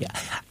 Yeah.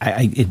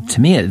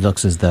 To me, it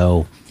looks as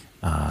though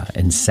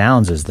and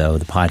sounds as though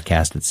the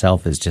podcast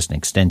itself is just an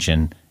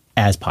extension,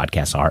 as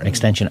podcasts are,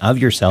 extension of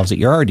yourselves, that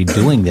you're already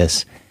doing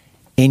this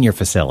in your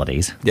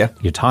facilities. Yeah.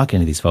 You're talking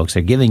to these folks.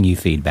 They're giving you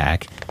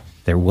feedback.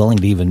 They're willing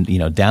to even,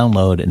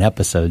 download an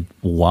episode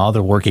while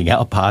they're working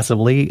out,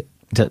 possibly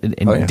to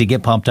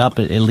get pumped up.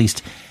 At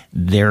least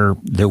their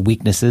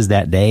weaknesses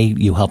that day,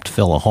 you helped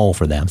fill a hole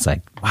for them. It's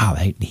like, wow,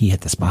 he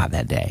hit the spot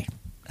that day.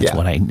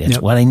 That's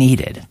what I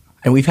needed.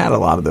 And we've had a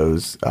lot of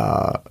those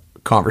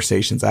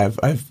conversations.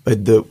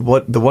 The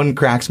one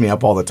cracks me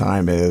up all the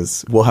time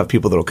is we'll have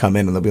people that'll come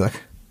in and they'll be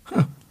like,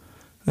 "Huh,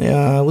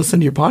 I listen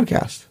to your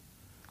podcast.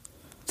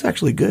 It's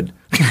actually good."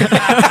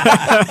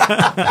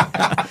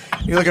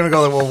 You're looking and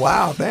go, "Well,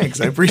 wow,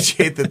 thanks. I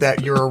appreciate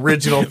that your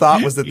original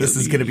thought was that this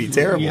is going to be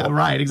terrible." Yeah,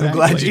 right.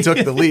 Exactly. I'm glad you took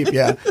the leap.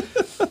 Yeah.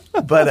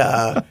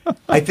 But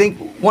I think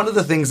one of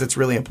the things that's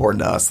really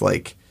important to us,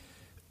 like,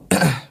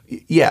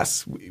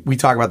 yes, we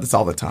talk about this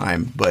all the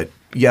time, but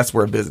yes,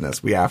 we're a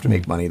business. We have to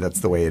make money.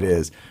 That's the way it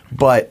is.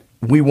 But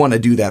we want to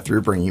do that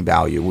through bringing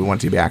value. We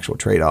want it to be an actual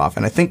trade-off.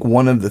 And I think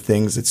one of the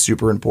things that's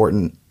super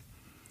important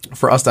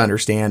for us to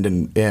understand,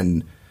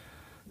 and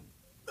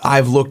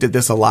I've looked at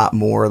this a lot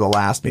more the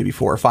last maybe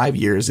 4 or 5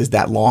 years, is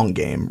that long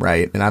game,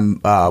 right?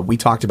 And we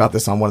talked about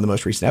this on one of the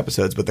most recent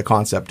episodes, but the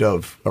concept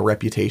of a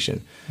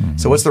reputation. Mm-hmm.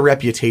 So what's the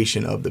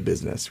reputation of the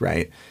business,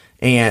 right?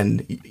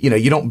 And,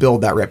 you don't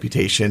build that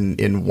reputation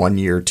in 1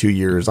 year, 2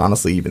 years,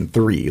 honestly, even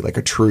 3, like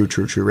a true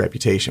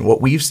reputation.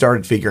 What we've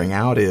started figuring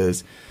out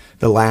is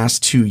the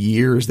last 2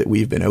 years that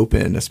we've been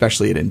open,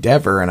 especially at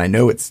Endeavor, and I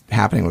know it's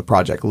happening with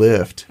Project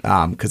Lift,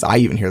 because I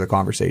even hear the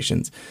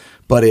conversations,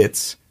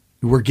 but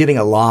we're getting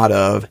a lot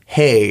of,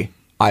 "Hey,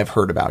 I've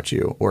heard about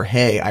you," or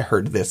 "Hey, I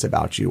heard this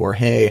about you," or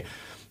 "Hey,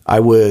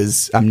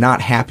 I'm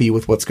not happy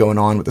with what's going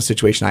on with the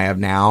situation I have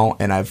now,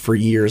 and for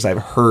years I've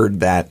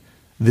heard that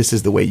this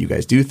is the way you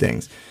guys do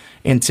things."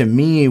 And to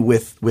me,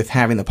 with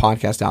having the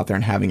podcast out there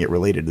and having it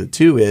related to the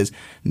two, is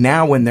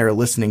now when they're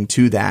listening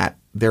to that,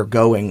 they're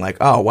going like,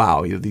 "Oh,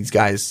 wow, these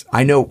guys,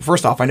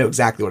 first off, I know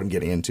exactly what I'm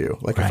getting into.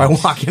 Like, right. If I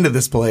walk into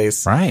this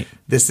place, right.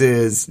 This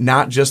is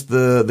not just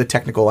the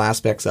technical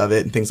aspects of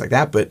it and things like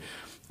that, but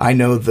I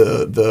know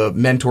the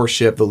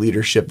mentorship, the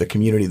leadership, the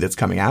community that's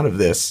coming out of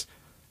this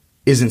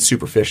isn't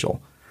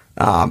superficial."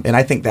 And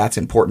I think that's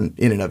important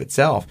in and of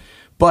itself.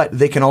 But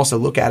they can also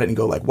look at it and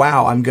go like,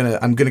 "Wow, I'm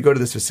gonna go to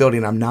this facility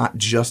and I'm not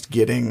just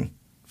getting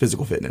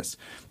physical fitness."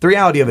 The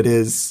reality of it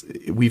is,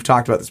 we've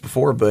talked about this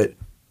before, but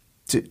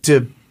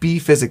to be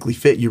physically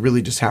fit, you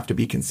really just have to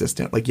be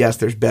consistent. Like, yes,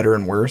 there's better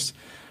and worse,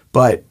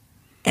 but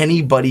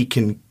anybody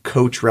can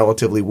coach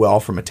relatively well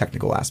from a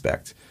technical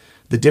aspect.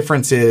 The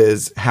difference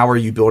is, how are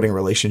you building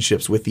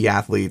relationships with the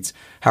athletes?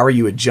 How are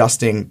you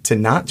adjusting to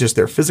not just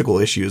their physical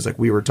issues, like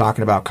we were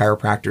talking about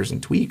chiropractors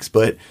and tweaks,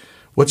 but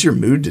what's your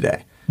mood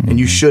today? And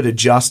you should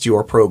adjust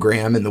your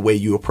program and the way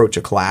you approach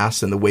a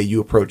class and the way you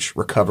approach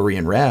recovery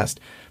and rest,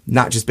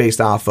 not just based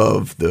off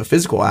of the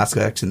physical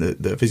aspects and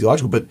the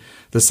physiological, but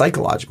the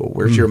psychological.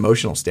 Where's your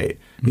emotional state?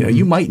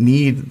 You might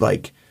need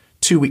like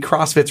 2-week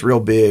CrossFit's real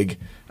big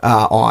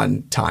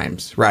on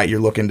times, right?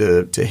 You're looking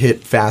to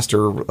hit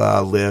faster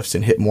lifts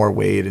and hit more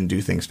weight and do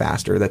things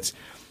faster.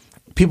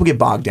 People get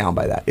bogged down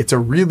by that. It's a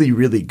really,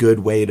 really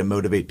good way to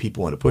motivate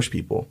people and to push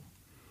people,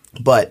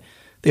 but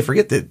they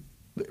forget that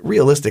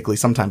realistically,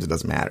 sometimes it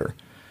doesn't matter.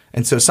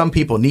 And so some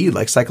people need,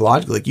 like,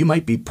 psychologically, like, you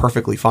might be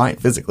perfectly fine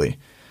physically,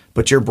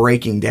 but you're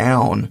breaking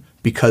down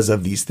because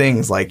of these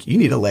things. Like, you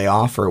need to lay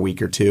off for a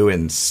week or two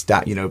and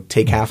stop,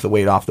 take half the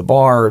weight off the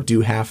bar,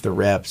 do half the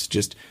reps,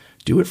 just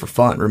do it for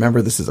fun.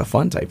 Remember, this is a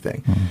fun type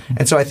thing. Mm-hmm.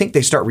 And so I think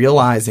they start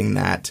realizing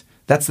that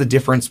that's the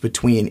difference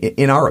between,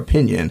 in our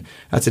opinion,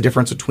 that's the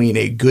difference between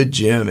a good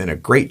gym and a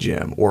great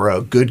gym, or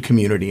a good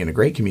community and a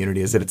great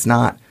community, is that it's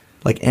not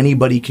like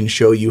anybody can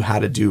show you how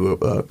to do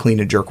a clean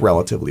and jerk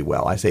relatively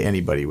well. I say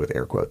anybody with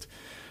air quotes.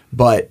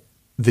 But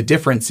the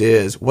difference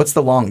is, what's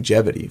the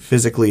longevity?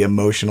 Physically,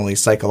 emotionally,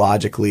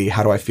 psychologically,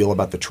 how do I feel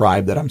about the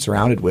tribe that I'm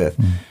surrounded with?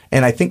 Mm.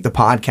 And I think the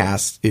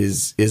podcast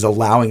is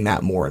allowing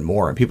that more and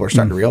more. And people are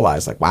starting to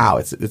realize, like, wow,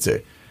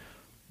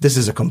 this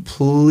is a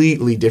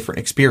completely different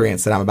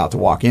experience that I'm about to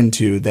walk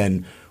into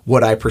than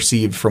what I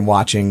perceived from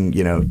watching,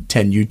 10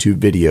 YouTube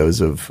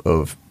videos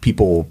of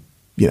people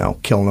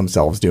killing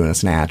themselves doing a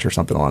snatch or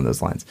something along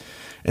those lines.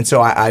 And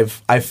so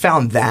I've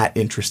found that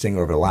interesting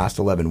over the last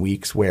 11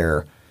 weeks,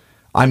 where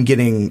I'm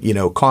getting,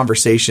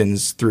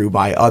 conversations through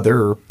my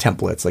other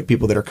templates, like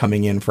people that are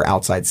coming in for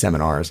outside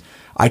seminars.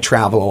 I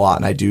travel a lot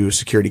and I do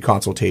security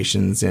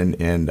consultations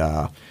and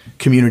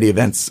community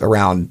events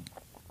around,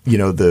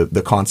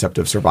 the concept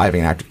of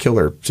surviving an active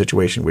killer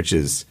situation, which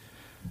it's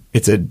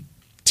a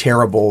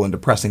terrible and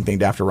depressing thing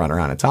to have to run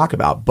around and talk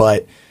about.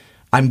 But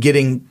I'm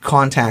getting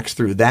contacts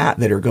through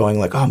that are going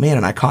like, "Oh man,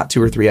 and I caught 2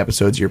 or 3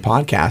 episodes of your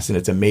podcast, and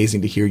it's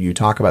amazing to hear you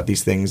talk about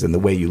these things and the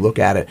way you look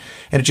at it."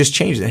 And it just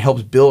changes. It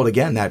helps build,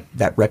 again,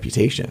 that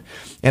reputation.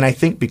 And I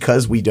think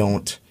because we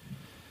don't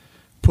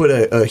put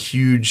a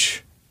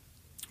huge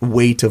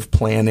weight of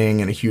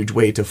planning and a huge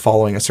weight of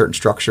following a certain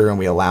structure, and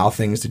we allow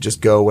things to just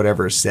go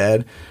whatever is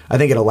said, I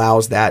think it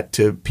allows that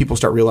to people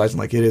start realizing,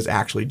 like, it is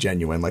actually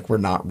genuine. Like, we're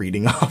not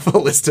reading off a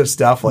list of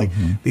stuff. Like,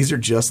 these are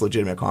just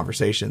legitimate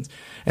conversations.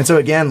 And so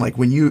again, like,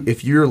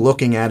 if you're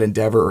looking at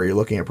Endeavor or you're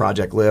looking at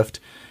Project Lift,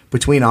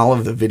 between all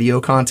of the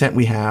video content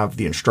we have,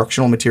 the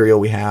instructional material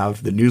we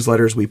have, the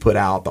newsletters we put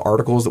out, the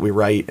articles that we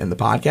write, and the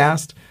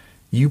podcast,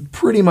 you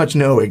pretty much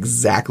know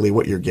exactly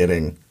what you're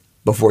getting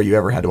before you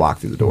ever had to walk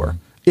through the door.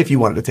 if you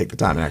wanted to take the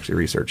time and actually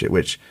research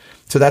it,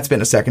 so that's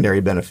been a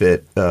secondary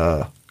benefit,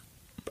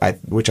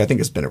 which I think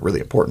has been a really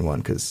important one,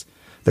 because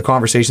the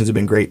conversations have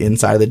been great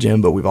inside of the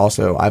gym, but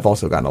I've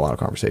also gotten a lot of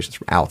conversations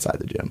from outside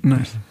the gym.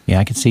 Nice. Yeah,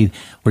 I can see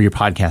where your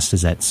podcast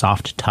is that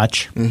soft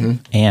touch,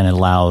 and it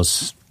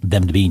allows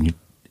them to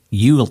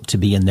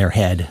be in their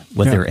head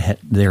with their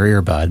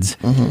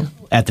earbuds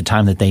at the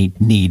time that they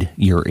need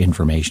your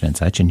information and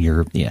such. And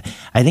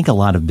I think a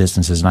lot of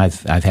businesses, and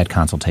I've had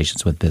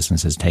consultations with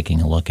businesses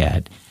taking a look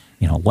at,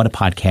 what a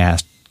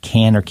podcast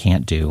can or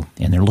can't do,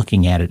 and they're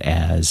looking at it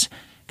as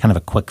kind of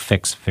a quick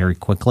fix very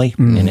quickly,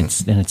 and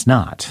it's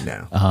not.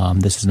 No.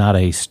 This is not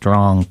a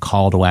strong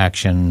call to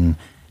action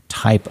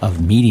type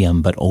of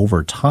medium, but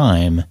over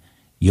time,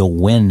 you'll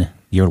win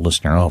your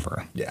listener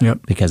over. Yeah. Yep.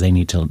 Because they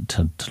need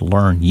to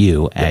learn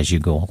you as you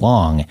go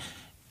along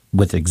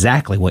with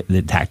exactly what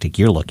the tactic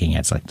you're looking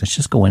at. It's like, let's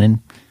just go in and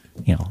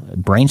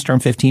brainstorm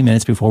 15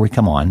 minutes before we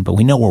come on, but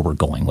we know where we're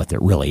going with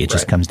it, really. It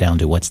just comes down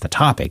to what's the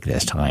topic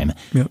this time,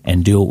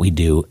 and do what we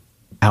do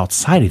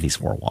outside of these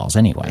four walls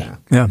anyway.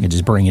 Yeah. And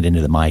just bring it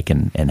into the mic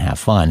and have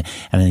fun.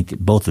 And I think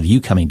both of you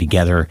coming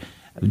together,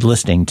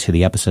 listening to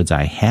the episodes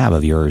I have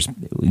of yours,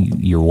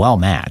 you're well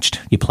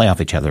matched. You play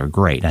off each other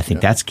great. And I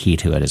think that's key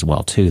to it as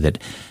well, too,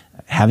 that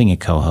having a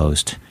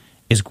co-host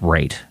is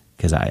great,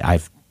 because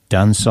I've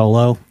done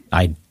solo.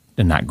 I'm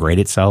not great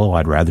at solo.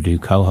 I'd rather do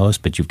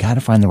co-host, but you've got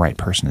to find the right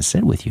person to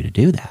sit with you to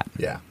do that.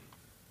 Yeah.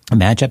 A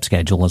match-up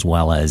schedule, as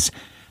well as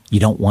you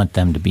don't want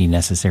them to be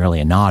necessarily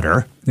a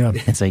nodder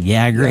and say,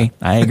 I agree.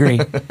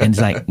 And it's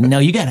like, no,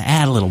 you got to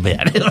add a little bit,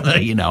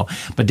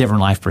 but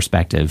different life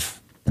perspective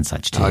and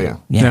such too. Oh, yeah.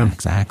 Yeah,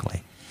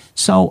 exactly.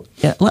 So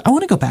I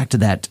want to go back to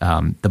that,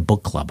 the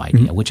book club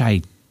idea, which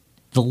I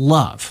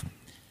love.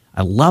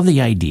 I love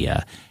the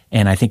idea.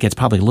 And I think it's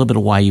probably a little bit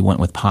of why you went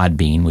with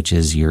Podbean, which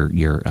is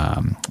your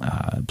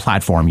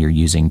platform you're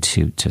using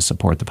to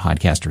support the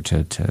podcast or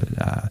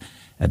to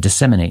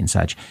disseminate and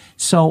such.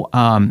 So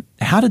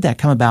how did that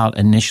come about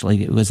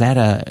initially? Was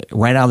that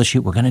right out of the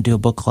chute, we're going to do a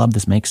book club,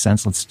 this makes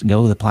sense, let's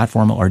go to the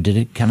platform, or did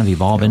it kind of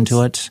evolve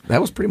into it? That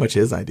was pretty much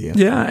his idea.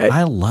 Yeah.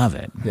 I love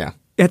it. Yeah.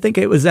 I think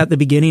it was at the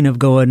beginning of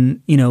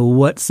going,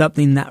 what's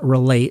something that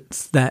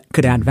relates that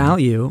could add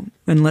value,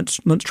 and let's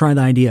try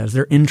the idea. Is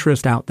there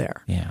interest out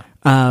there? Yeah.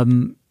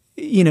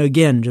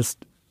 Again,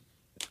 just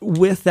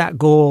with that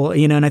goal,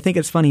 and I think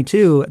it's funny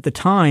too, at the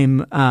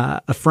time,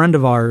 a friend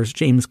of ours,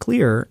 James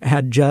Clear,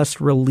 had just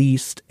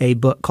released a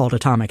book called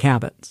Atomic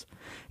Habits.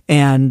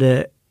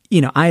 And,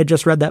 I had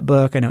just read that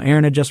book. I know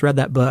Aaron had just read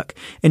that book.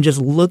 And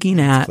just looking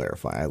at...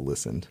 Clarify, I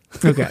listened.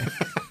 Okay.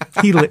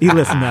 He listened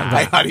to that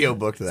book. I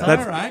audiobooked that.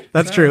 That's, all right.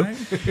 That's true.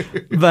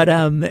 Right. But,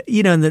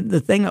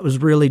 the thing that was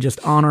really just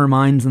on our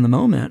minds in the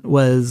moment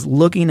was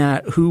looking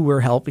at who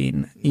we're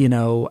helping.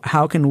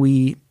 How can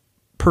we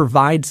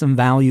provide some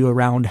value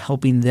around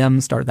helping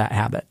them start that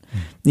habit?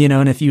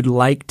 And if you'd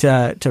like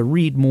to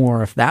read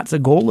more, if that's a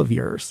goal of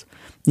yours,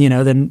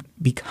 then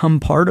become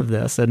part of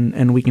this,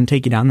 and we can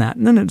take you down that.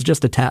 And then it's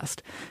just a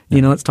test.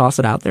 Let's toss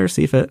it out there,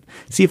 see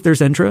if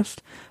there's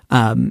interest,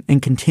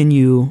 and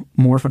continue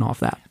morphing off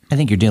that. I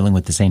think you're dealing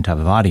with the same type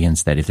of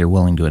audience that if they're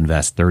willing to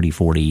invest 30,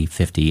 40,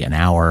 50 an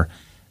hour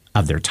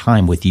of their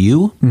time with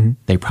you,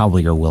 they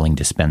probably are willing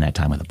to spend that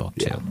time with a book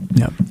too.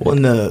 Yeah. Well,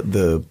 and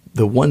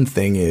the one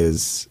thing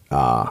is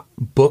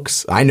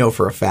books. I know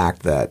for a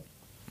fact that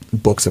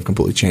books have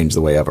completely changed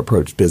the way I've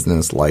approached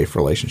business, life,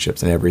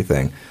 relationships, and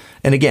everything.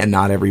 And again,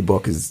 not every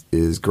book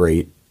is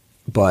great,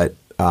 but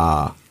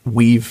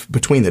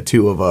between the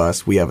two of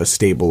us, we have a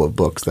stable of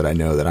books that I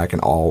know that I can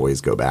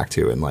always go back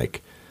to, and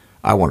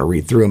I want to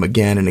read through them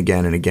again and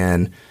again and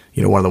again.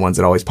 One of the ones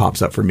that always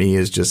pops up for me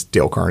is just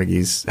Dale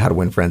Carnegie's How to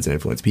Win Friends and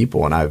Influence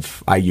People, and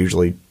I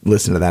usually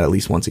listen to that at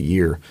least once a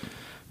year.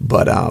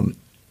 But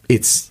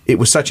it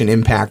was such an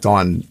impact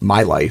on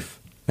my life,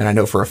 and I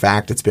know for a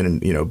fact it's been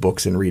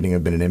books and reading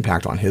have been an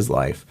impact on his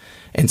life.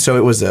 And so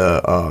it was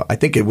I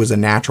think it was a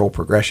natural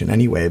progression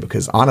anyway,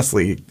 because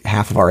honestly,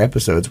 half of our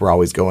episodes were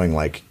always going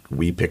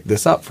we picked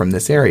this up from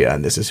this area,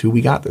 and this is who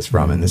we got this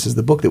from, and this is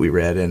the book that we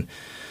read. And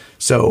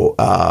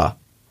so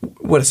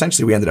what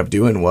essentially we ended up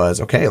doing was,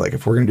 okay,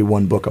 if we're going to do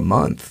one book a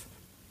month,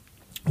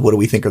 what do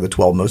we think are the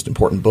 12 most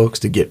important books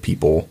to get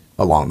people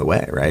along the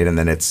way, right? And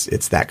then it's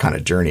that kind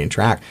of journey and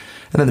track.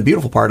 And then the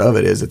beautiful part of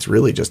it is it's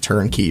really just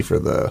turnkey for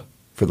the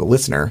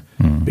listener,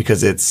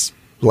 because it's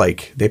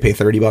they pay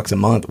 $30 a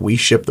month. We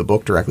ship the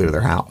book directly to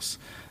their house.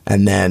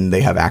 And then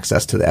they have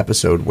access to the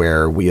episode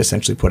where we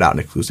essentially put out an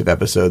exclusive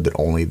episode that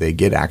only they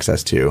get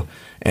access to.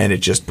 And it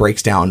just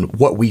breaks down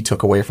what we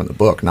took away from the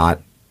book,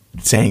 not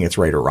saying it's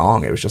right or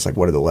wrong. It was just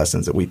what are the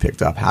lessons that we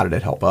picked up? How did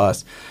it help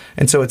us?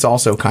 And so it's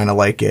also kind of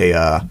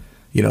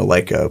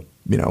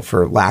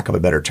for lack of a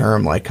better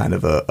term, kind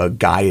of a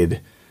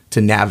guide to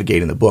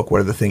navigating the book.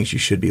 What are the things you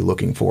should be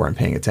looking for and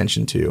paying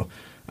attention to?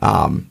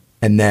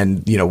 And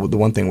then, the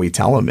one thing we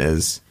tell them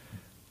is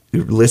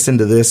listen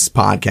to this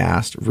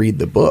podcast, read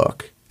the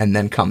book, and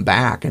then come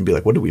back and be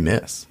like, what did we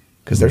miss?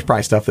 because there's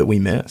probably stuff that we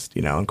missed,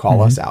 and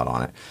call us out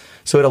on it.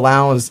 So it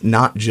allows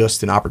not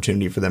just an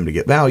opportunity for them to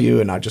get value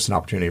and not just an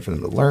opportunity for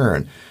them to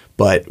learn,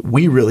 but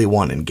we really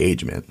want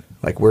engagement.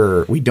 Like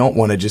we don't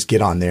want to just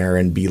get on there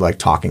and be like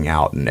talking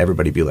out and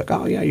everybody be like,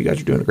 oh yeah, you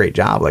guys are doing a great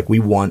job. Like we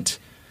want,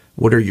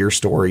 what are your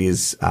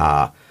stories?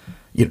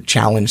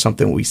 Challenge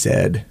something we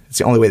said. It's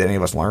the only way that any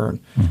of us learn.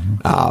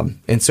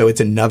 And so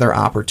it's another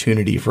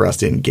opportunity for us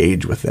to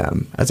engage with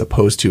them as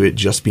opposed to it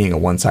just being a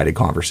one-sided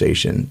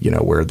conversation,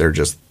 where they're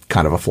just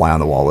kind of a fly on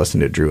the wall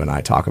listening to Drew and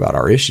I talk about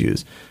our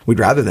issues. We'd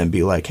rather than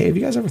be like, hey, have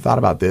you guys ever thought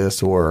about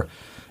this? Or,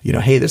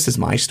 hey, this is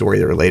my story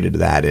that related to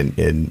that.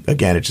 And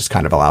again, it just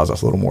kind of allows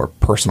us a little more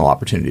personal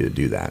opportunity to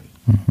do that.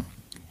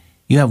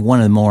 You have one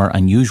of the more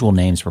unusual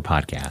names for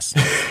podcasts.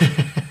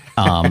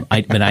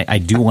 But I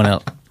do want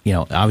to,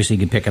 obviously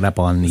you can pick it up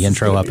on the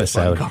intro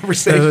episode.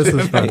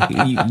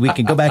 We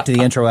can go back to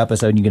the intro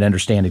episode and you can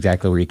understand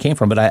exactly where you came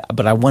from. But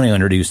I want to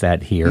introduce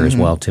that here as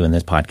well, too, in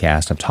this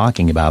podcast. I'm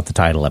talking about the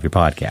title of your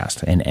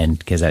podcast. And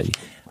because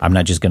I'm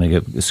not just going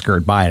to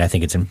skirt by it. I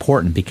think it's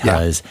important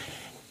because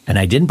and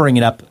I didn't bring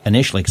it up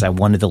initially because I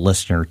wanted the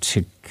listener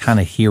to kind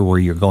of hear where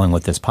you're going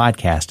with this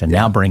podcast and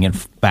now bring it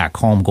back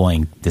home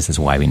going, this is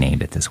why we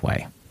named it this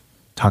way.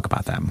 Talk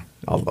about that.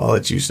 I'll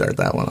let you start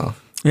that one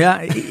off.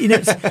 Yeah.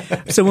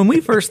 So when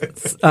we first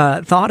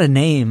thought of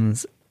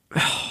names,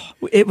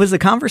 it was a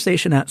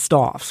conversation at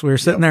Stoff's. We were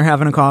sitting there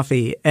having a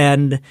coffee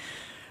and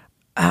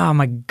oh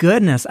my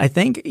goodness, I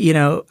think,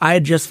 I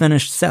had just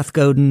finished Seth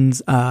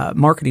Godin's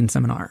marketing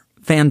seminar.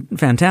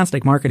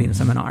 Fantastic marketing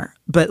seminar.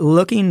 But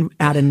looking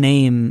at a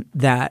name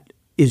that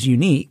is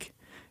unique,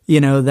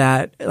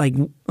 that like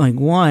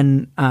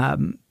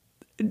one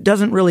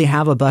doesn't really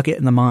have a bucket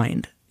in the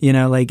mind,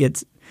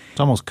 it's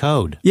almost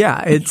code.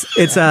 Yeah, it's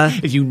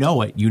if you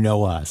know it, you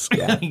know us.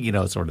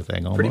 Yeah. Sort of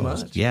thing. Almost. Pretty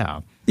much.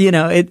 Yeah.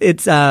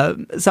 It's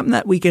something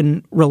that we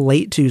can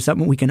relate to,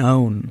 something we can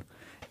own,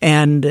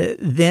 and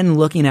then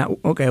looking at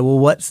okay, well,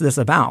 what's this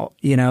about?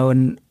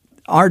 And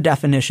our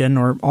definition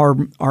or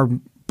our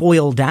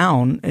boil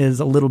down is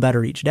a little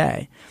better each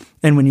day.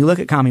 And when you look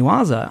at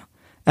Kamiwaza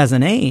as a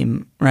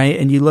name, right,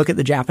 and you look at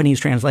the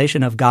Japanese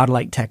translation of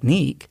godlike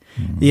technique,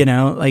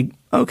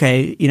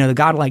 okay, the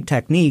godlike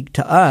technique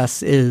to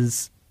us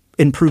is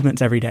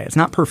improvements every day. It's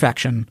not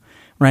perfection,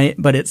 right?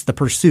 But it's the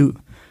pursuit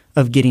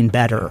of getting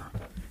better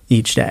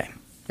each day.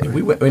 And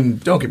we went, and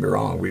don't get me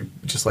wrong, we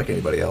just like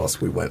anybody else,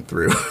 we went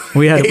through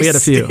we had a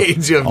few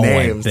stage of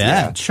names.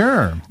 Yeah.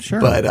 Sure.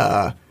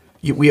 But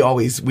we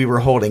were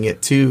holding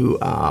it to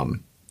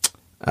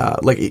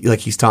like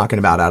he's talking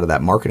about out of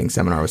that marketing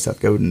seminar with Seth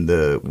Godin,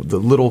 the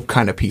little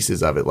kind of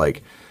pieces of it,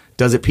 like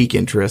does it pique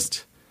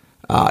interest?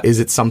 Is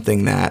it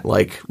something that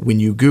like when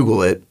you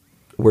Google it,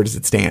 where does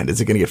it stand?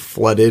 Is it going to get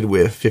flooded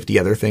with 50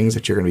 other things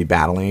that you're going to be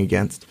battling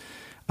against?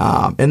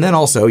 And then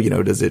also,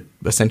 does it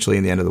essentially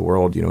in the end of the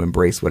world,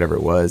 embrace whatever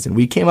it was? And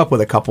we came up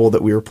with a couple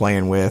that we were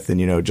playing with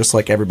and, just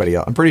like everybody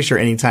else, I'm pretty sure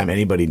anytime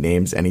anybody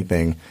names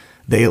anything,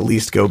 they at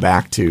least go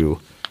back to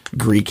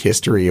Greek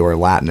history or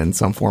Latin in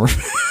some form of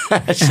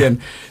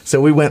fashion.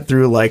 So we went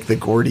through like the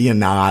Gordian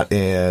knot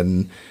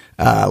and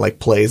like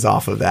plays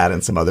off of that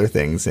and some other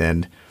things.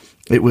 And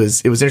it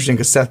was interesting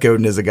because Seth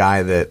Godin is a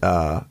guy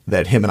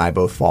that him and I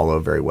both follow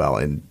very well.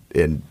 And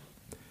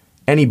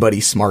anybody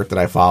smart that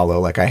I follow,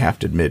 like I have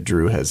to admit,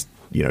 Drew has,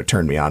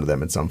 turned me on to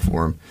them in some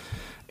form.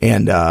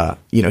 And,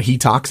 he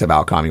talks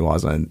about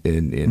Kamiwaza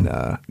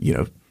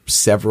in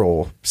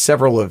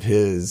several of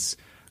his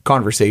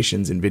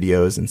conversations and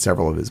videos and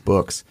several of his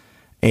books.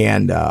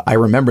 And I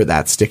remember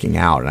that sticking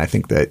out. And I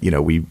think that,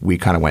 we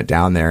kind of went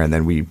down there and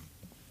then we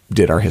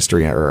did our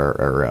history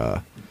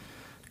or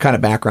kind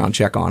of background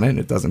check on it. And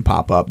it doesn't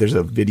pop up. There's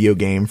a video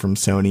game from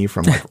Sony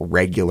from like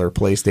regular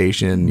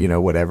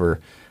PlayStation, whatever.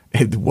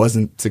 It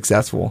wasn't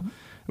successful.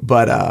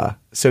 But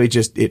so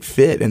it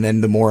fit. And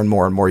then the more and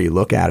more you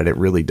look at it, it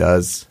really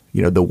does.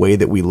 The way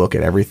that we look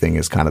at everything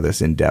is kind of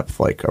this in-depth,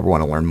 like I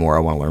want to learn more.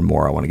 I want to learn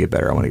more. I want to get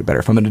better. I want to get better.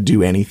 If I'm going to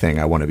do anything,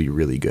 I want to be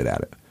really good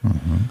at it.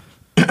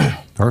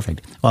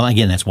 Perfect. Well,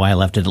 again, that's why I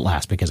left it at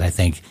last, because I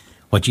think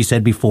what you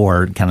said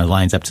before kind of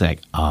lines up to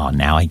like, oh,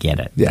 now I get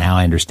it. Yeah. Now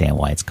I understand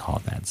why it's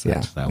called that. So,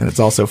 yeah. And it's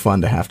also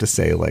fun to have to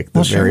say like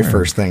the very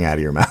first thing out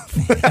of your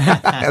mouth.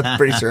 I'm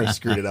pretty sure I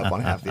screwed it up on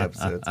half the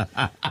episodes.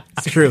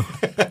 It's true.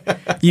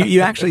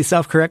 You actually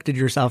self-corrected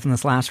yourself in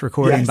this last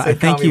recording, but I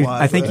think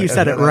you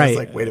said it right. I was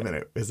like, wait a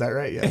minute, is that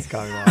right? Yes,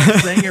 Kamiwaza. I'm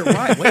saying it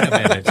right. Wait a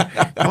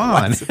minute. Come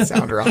on. Does it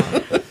sound wrong?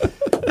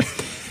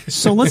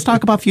 So let's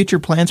talk about future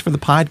plans for the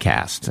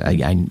podcast.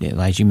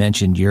 As you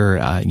mentioned, you're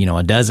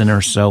a dozen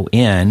or so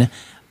in,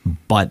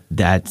 but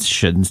that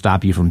shouldn't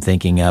stop you from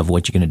thinking of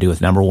what you're going to do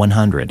with number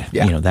 100.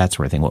 Yeah. That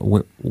sort of thing.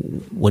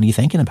 What are you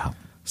thinking about?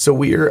 So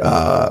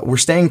we're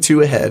staying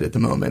 2 ahead at the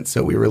moment.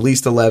 So we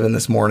released 11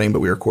 this morning, but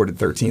we recorded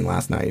 13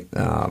 last night.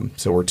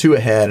 So we're 2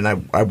 ahead, and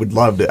I would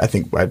love to. I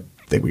think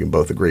we can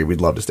both agree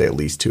we'd love to stay at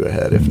least 2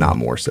 ahead, if not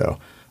more so.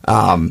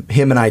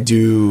 Him and I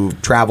do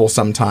travel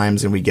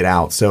sometimes and we get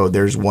out. So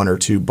there's 1 or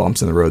 2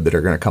 bumps in the road that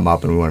are going to come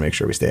up and we want to make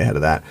sure we stay ahead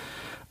of that.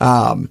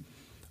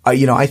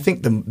 I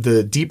think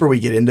the deeper we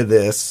get into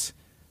this,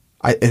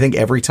 I think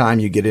every time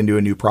you get into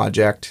a new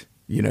project,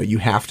 you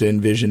have to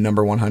envision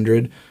number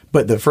 100.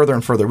 But the further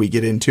and further we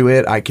get into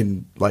it, I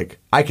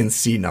can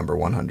see number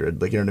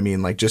 100. Like, you know what I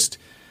mean? Like, just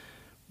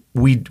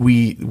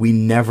we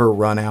never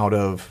run out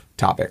of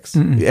topics.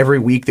 Mm-mm. Every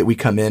week that we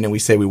come in and we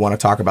say we want to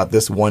talk about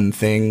this one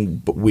thing,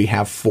 but we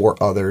have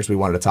 4 others we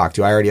wanted to talk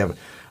to. I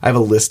have a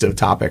list of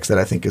topics that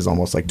I think is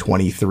almost like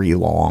 23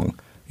 long.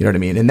 You know what I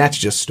mean? And that's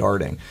just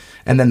starting.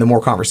 And then the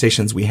more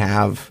conversations we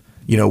have,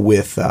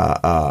 with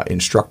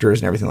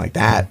instructors and everything like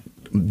that,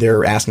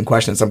 they're asking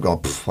questions. I'm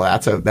going,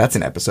 that's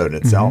an episode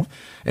in itself.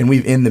 Mm-hmm. And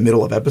we've in the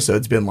middle of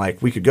episodes been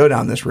like, we could go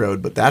down this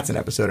road, but that's an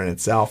episode in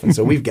itself. And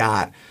so we've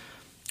got.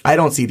 I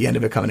don't see the end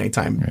of it coming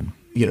anytime,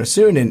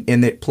 soon.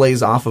 And it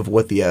plays off of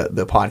what the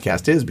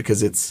podcast is,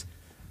 because it's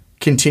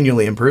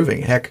continually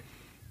improving. Heck,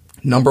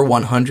 number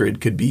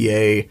 100 could be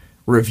a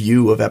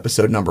review of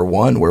episode number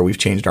 1 where we've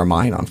changed our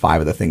mind on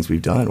 5 of the things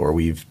we've done, or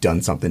we've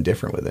done something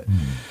different with it. Mm.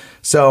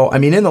 So, I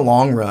mean, in the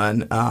long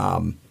run,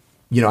 I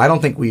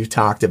don't think we've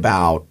talked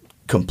about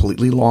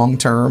completely long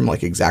term,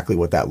 like exactly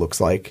what that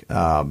looks like.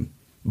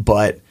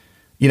 But,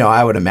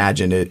 I would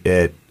imagine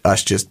it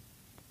us just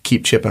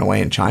keep chipping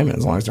away and chiming,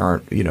 as long as there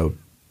aren't,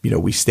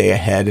 we stay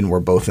ahead and we're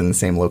both in the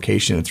same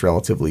location. It's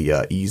relatively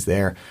ease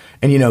there.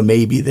 And,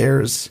 maybe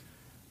there's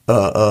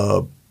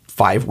a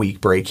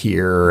 5-week break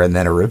here and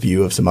then a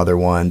review of some other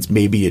ones.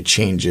 Maybe it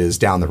changes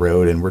down the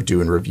road and we're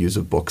doing reviews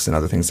of books and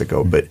other things that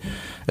go. But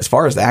as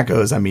far as that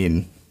goes, I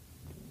mean,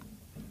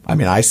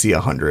 I see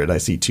 100, I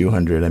see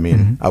 200. I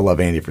mean, I love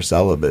Andy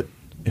Frisella, but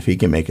if he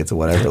can make it to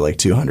whatever, like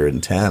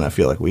 210, I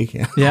feel like we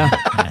can. Yeah.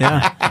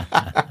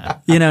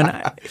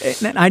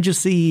 And I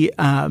just see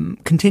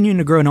continuing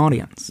to grow an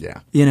audience.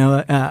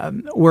 Yeah.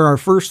 Where our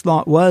first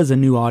thought was a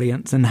new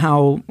audience, and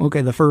how,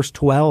 the first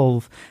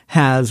 12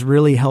 has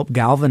really helped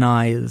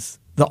galvanize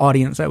the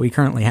audience that we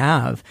currently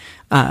have.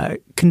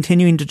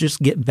 Continuing to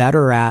just get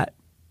better at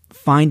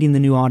finding the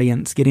new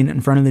audience, getting it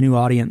in front of the new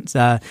audience.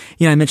 I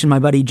mentioned my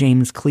buddy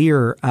James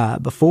Clear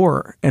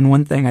before, and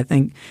one thing I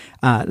think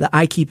that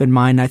I keep in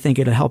mind, I think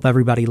it'll help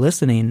everybody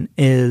listening,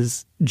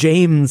 is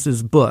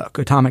James's book,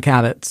 Atomic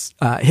Habits,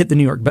 hit the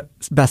New York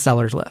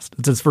bestsellers list.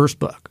 It's his first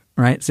book.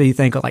 Right. So you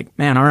think like,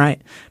 man, all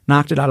right,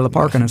 knocked it out of the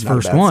park on his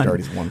first one. Start.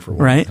 He's 1 for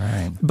 1.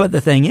 Right? But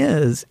the thing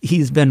is,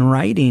 he's been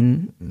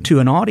writing to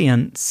an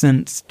audience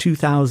since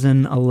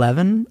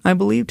 2011, I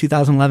believe,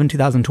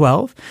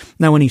 2012.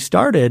 Now, when he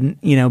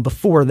started,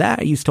 before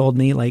that, he's told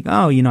me like,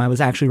 I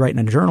was actually writing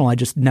a journal. I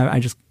just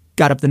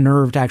got up the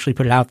nerve to actually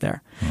put it out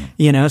there.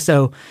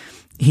 So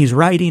he's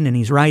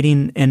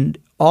writing, and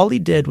all he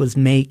did was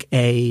make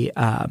a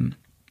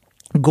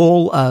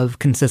goal of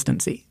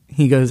consistency.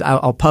 He goes,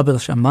 I'll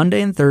publish on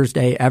Monday and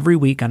Thursday every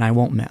week, and I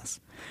won't miss,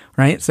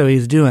 right? So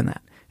he's doing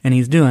that, and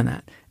he's doing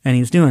that, and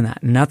he's doing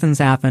that. Nothing's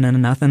happening.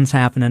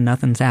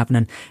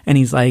 And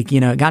he's like,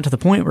 it got to the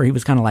point where he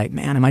was kind of like,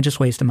 man, am I just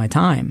wasting my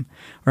time,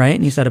 right?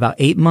 And he said about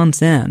 8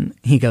 months in,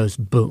 he goes,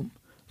 boom,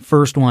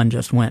 first one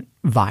just went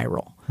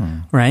viral.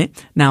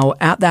 Right now,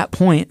 at that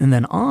point and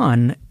then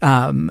on,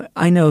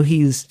 I know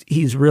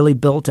he's really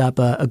built up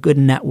a good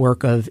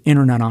network of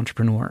internet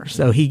entrepreneurs.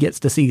 So he gets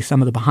to see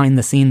some of the behind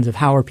the scenes of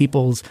how are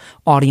people's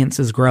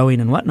audiences growing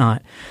and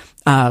whatnot.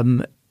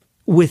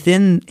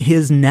 Within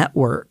his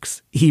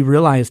networks, he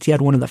realized he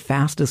had one of the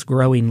fastest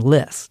growing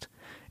lists,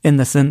 in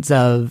the sense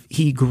of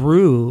he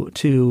grew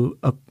to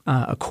a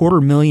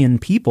 250,000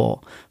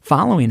 people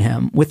following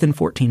him within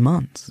 14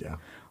 months. Yeah.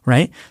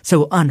 Right.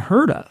 So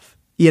unheard of.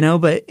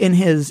 But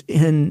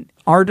in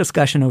our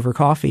discussion over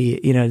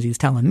coffee, as he's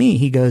telling me,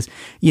 he goes,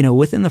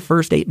 within the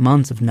first 8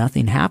 months of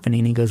nothing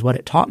happening, he goes, what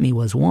it taught me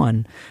was,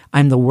 1,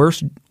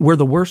 we're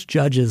the worst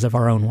judges of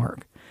our own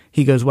work.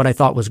 He goes, what I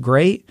thought was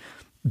great,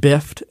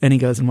 biffed. And he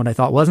goes, and what I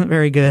thought wasn't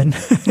very good,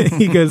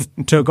 he goes,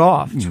 took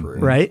off.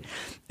 Right.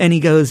 And he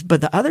goes,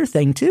 but the other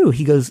thing too,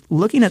 he goes,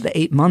 looking at the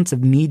 8 months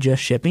of me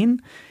just shipping,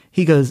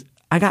 he goes,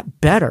 I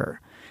got better.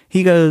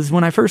 He goes,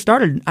 when I first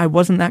started, I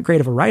wasn't that great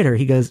of a writer.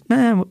 He goes,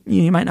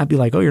 you might not be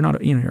like, you're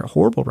not, you're a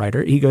horrible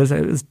writer. He goes,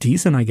 it was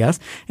decent, I guess.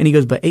 And he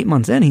goes, but 8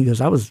 months in, he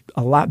goes, I was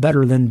a lot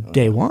better than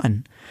day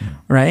one.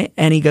 Right.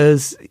 And he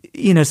goes,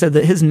 so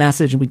that his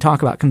message, and we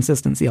talk about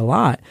consistency a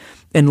lot,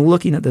 and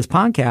looking at this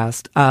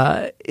podcast,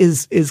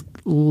 is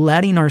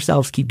letting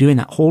ourselves keep doing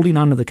that, holding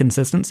on to the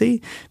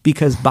consistency,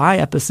 because by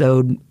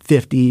episode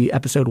 50,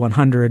 episode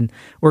 100,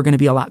 we're going to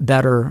be a lot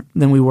better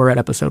than we were at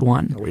episode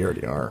 1. We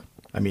already are.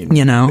 I mean,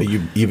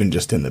 you even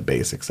just in the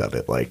basics of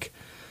it, like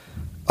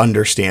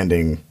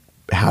understanding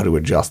how to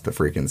adjust the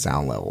freaking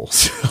sound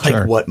levels,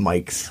 like what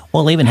mics,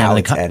 even how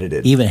having it's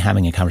edited. Even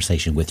having a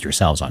conversation with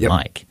yourselves on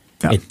mic.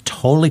 Yep. It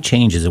totally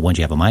changes it once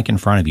you have a mic in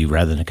front of you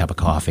rather than a cup of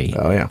coffee.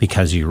 Oh, yeah.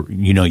 Because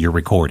you're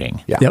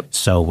recording. Yeah. Yep.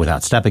 So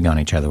without stepping on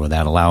each other,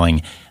 without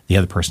allowing the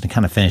other person to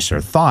kind of finish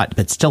their thought,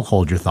 but still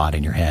hold your thought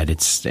in your head.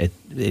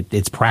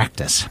 It's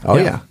practice. Oh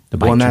yeah.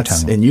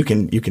 And you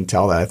can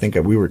tell that. I think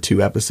we were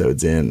 2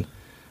 episodes in.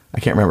 I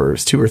can't remember. It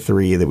was 2 or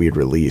 3 that we had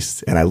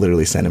released, and I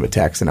literally sent him a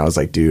text, and I was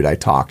like, dude, I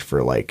talked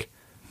for like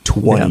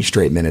 20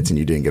 straight minutes, and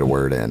you didn't get a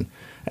word in.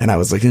 And I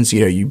was like, and so,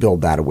 you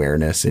build that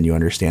awareness and you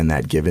understand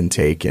that give and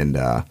take, and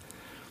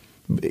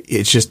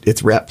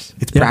it's reps.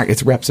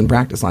 It's reps and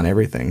practice on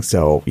everything.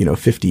 So,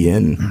 50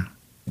 in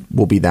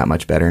will be that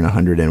much better, and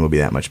 100 in will be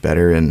that much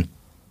better. And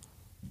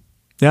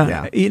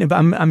but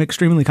I'm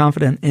extremely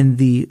confident in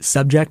the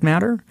subject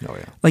matter. Oh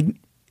yeah. Like,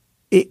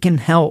 it can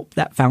help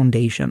that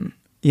foundation.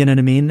 You know what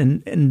I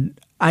mean? And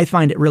I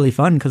find it really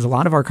fun because a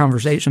lot of our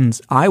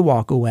conversations, I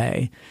walk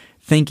away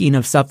thinking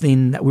of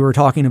something that we were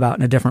talking about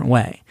in a different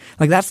way.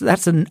 Like I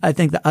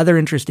think the other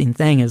interesting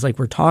thing is, like,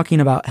 we're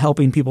talking about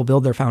helping people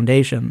build their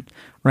foundation,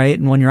 right?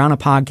 And when you're on a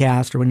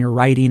podcast or when you're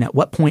writing, at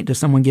what point does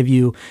someone give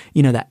you,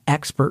 that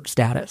expert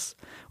status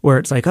where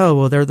it's like, oh,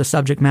 well, they're the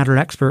subject matter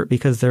expert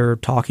because they're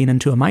talking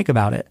into a mic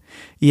about it,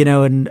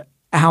 and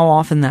how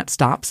often that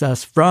stops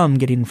us from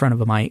getting in front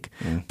of a mic.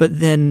 But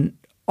then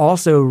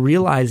also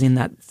realizing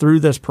that through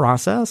this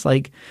process,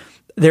 like,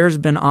 there's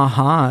been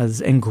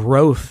ahas and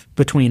growth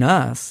between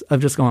us of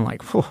just going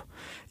like,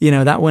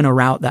 that went a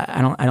route that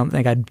I don't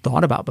think I'd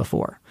thought about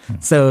before.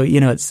 So,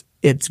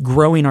 it's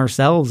growing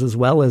ourselves as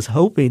well as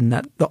hoping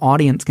that the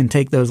audience can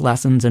take those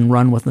lessons and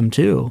run with them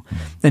too,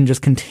 and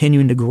just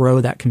continuing to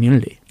grow that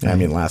community. I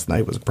mean, last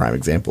night was a prime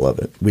example of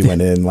it. We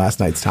went in, last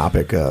night's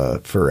topic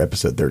for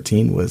episode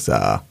 13 was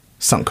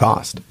sunk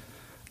cost.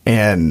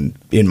 And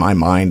in my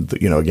mind,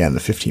 again, the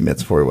 15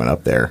 minutes before we went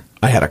up there,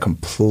 I had a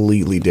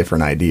completely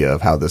different idea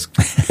of how this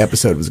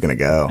episode was going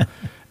to go.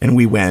 And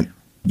we went,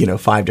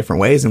 5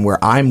 different ways. And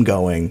where I'm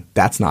going,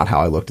 that's not how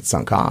I looked at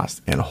sunk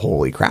cost. And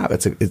holy crap,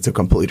 it's a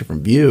completely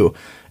different view.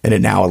 And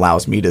it now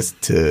allows me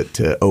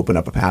to open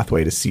up a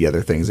pathway to see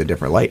other things in a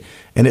different light.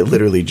 And it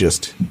literally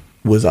just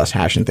was us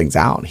hashing things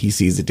out. He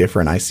sees it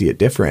different, I see it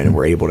different, and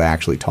we're able to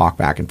actually talk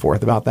back and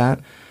forth about that.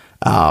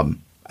 I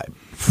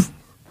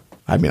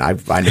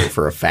know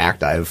for a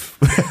fact I've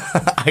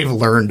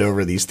learned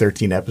over these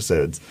 13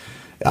 episodes,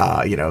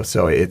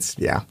 so it's,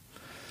 yeah.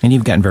 And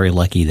you've gotten very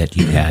lucky that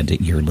you've had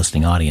your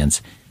listening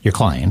audience, your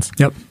clients,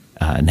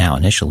 now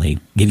initially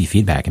give you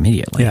feedback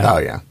immediately. Yeah. Oh,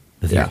 yeah.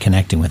 That they're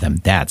connecting with them.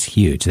 That's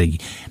huge.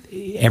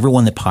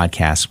 Everyone that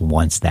podcasts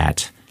wants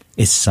that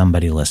is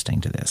somebody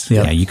listening to this.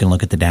 Yep. Yeah, you can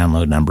look at the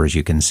download numbers.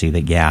 You can see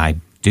that, I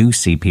do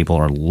see people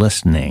are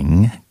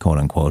listening, quote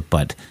unquote,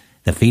 but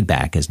the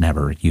feedback is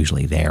never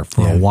usually there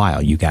for a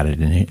while. You got it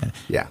in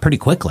pretty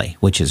quickly,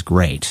 which is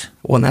great.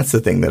 Well, and that's the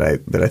thing that I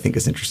think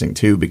is interesting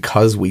too,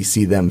 because we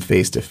see them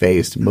face to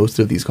face. Most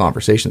of these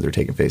conversations are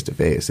taken face to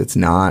face. It's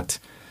not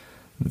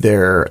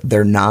they're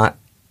not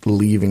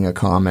leaving a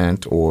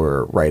comment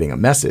or writing a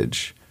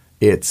message.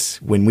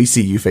 It's when we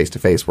see you face to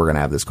face, we're going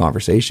to have this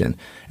conversation,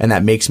 and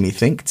that makes me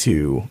think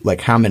too,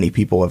 like, how many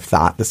people have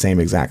thought the same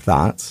exact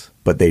thoughts,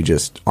 but they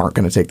just aren't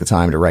going to take the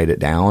time to write it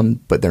down,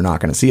 but they're not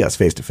going to see us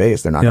face to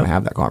face. They're not going to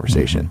have that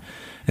conversation.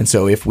 And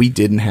so if we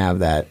didn't have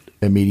that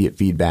immediate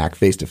feedback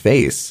face to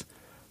face,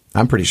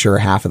 I'm pretty sure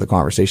half of the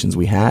conversations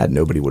we had,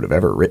 nobody would have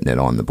ever written it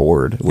on the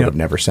board, would have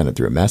never sent it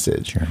through a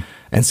message. Sure.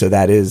 And so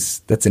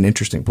that's an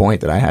interesting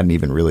point that I hadn't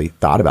even really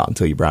thought about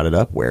until you brought it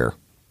up, where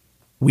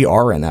we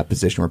are in that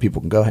position where people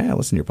can go, hey, I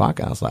listened to your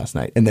podcast last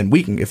night. And then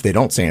we can, if they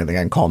don't say anything,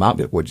 I can call them out and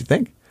be like, what'd you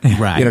think?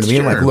 Right. You know what I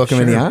mean? Sure, like, look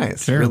them in the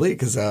eyes. Sure. Really?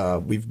 Because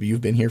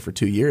you've been here for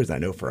 2 years. I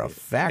know for a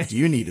fact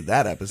you needed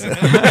that episode.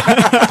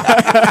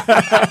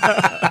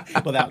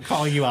 Without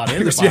calling you out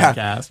in the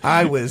podcast.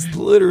 I was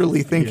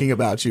literally thinking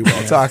about you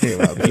while talking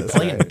about this. You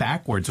play it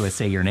backwards with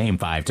say your name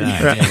 5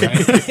 times. Right?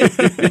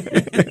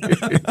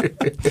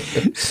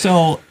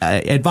 So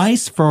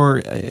advice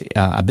for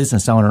a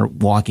business owner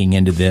walking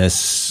into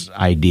this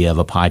idea of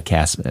a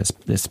podcast,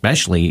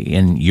 especially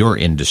in your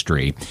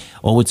industry,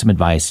 what would some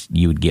advice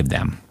you would give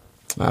them?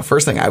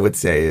 First thing I would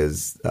say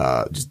is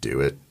just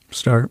do it.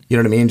 Start. You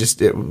know what I mean?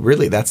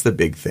 Really, that's the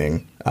big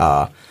thing.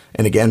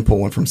 And again, pull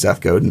one from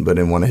Seth Godin, but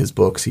in one of his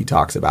books, he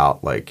talks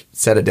about, like,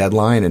 set a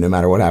deadline, and no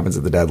matter what happens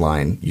at the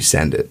deadline, you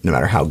send it, no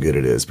matter how good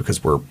it is,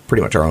 because we're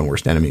pretty much our own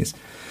worst enemies.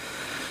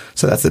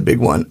 So that's the big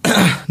one.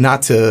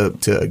 Not to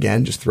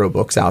again, just throw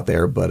books out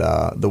there,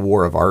 but The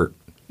War of Art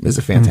is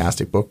a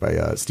fantastic book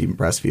by Stephen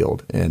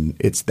Pressfield. And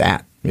it's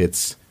that.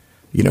 It's,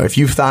 if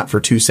you've thought for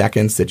 2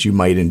 seconds that you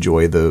might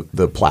enjoy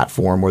the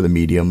platform or the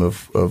medium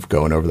of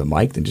going over the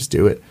mic, then just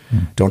do it.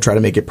 Don't try to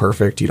make it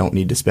perfect. You don't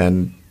need to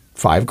spend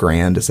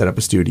 $5,000 to set up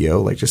a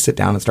studio. Like, just sit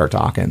down and start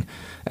talking,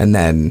 and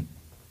then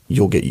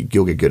you'll get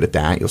good at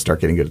that. You'll start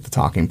getting good at the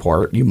talking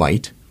part. You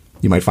might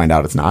find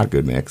out it's not a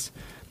good mix,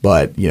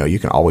 but you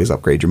can always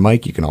upgrade your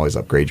mic. You can always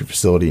upgrade your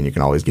facility, and you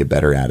can always get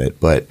better at it.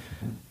 But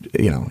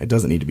it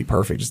doesn't need to be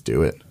perfect. Just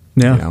do it.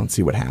 And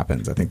see what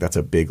happens. I think that's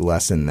a big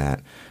lesson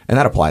and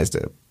that applies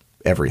to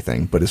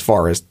everything. But as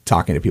far as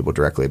talking to people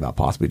directly about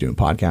possibly doing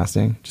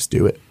podcasting, just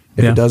do it.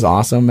 If it does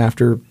awesome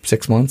after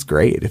 6 months,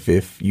 great.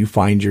 If you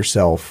find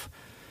yourself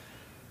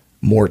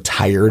more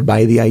tired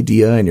by the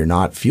idea and you're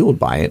not fueled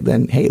by it,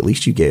 then hey, at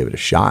least you gave it a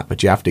shot.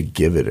 But you have to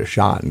give it a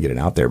shot and get it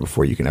out there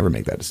before you can ever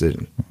make that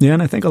decision. Yeah,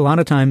 and I think a lot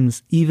of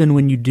times, even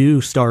when you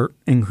do start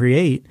and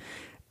create,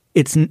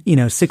 it's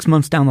 6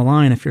 months down the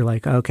line, if you're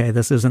like, okay,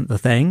 this isn't the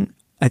thing,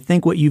 I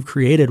think what you've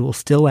created will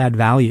still add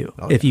value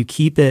if you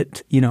keep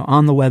it,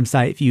 on the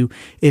website.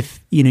 If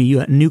you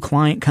a new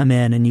client come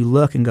in and you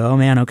look and go, oh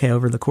man, okay,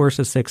 over the course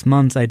of 6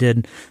 months, I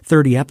did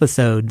 30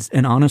 episodes.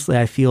 And honestly,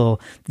 I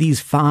feel these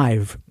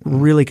 5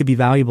 really could be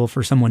valuable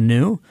for someone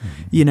new.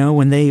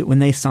 When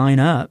they sign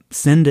up,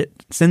 send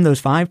those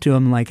 5 to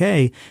them like,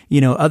 hey,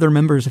 other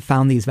members have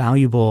found these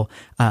valuable.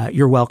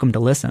 You're welcome to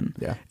listen.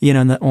 Yeah.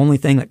 And the only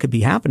thing that could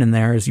be happening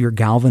there is you're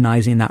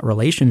galvanizing that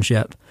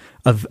relationship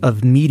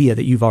of media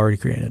that you've already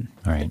created.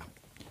 All right.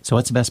 So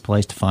what's the best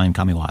place to find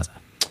Kamiwaza?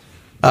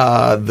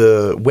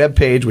 The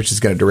webpage, which is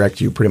going to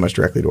direct you pretty much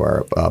directly to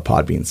our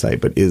Podbean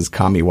site, but is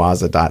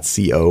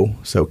kamiwaza.co.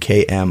 So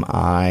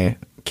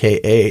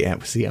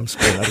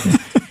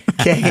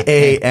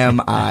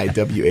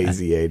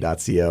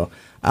KMIWAZA.co.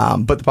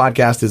 But the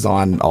podcast is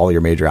on all your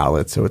major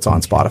outlets. So it's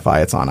on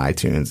Spotify, it's on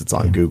iTunes, it's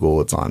on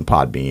Google, it's on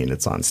Podbean,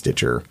 it's on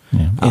Stitcher.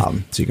 So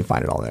you can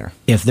find it all there.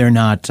 If they're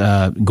not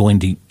going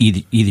to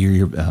either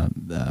your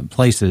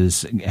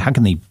places, how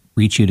can they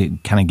reach you to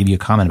kind of give you a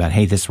comment about,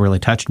 hey, this really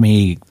touched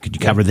me. Could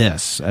you cover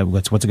this?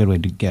 What's a good way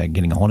to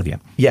getting a hold of you?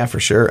 Yeah, for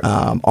sure.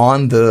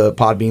 On the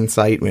Podbean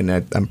site,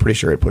 I'm pretty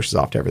sure it pushes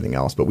off to everything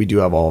else, but we do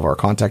have all of our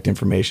contact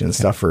information,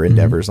 stuff for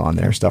Endeavors on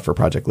there, stuff for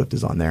Project Lift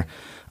is on there.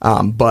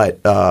 But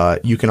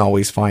you can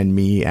always find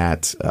me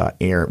at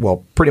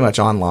pretty much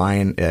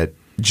online at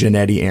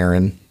Janetti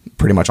Aaron,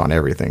 pretty much on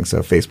everything.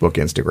 So Facebook,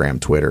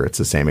 Instagram, Twitter, it's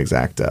the same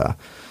exact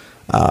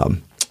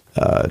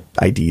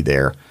ID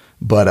there.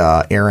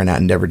 But Aaron at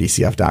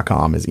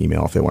EndeavorDCF.com is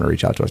email if they want to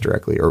reach out to us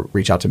directly or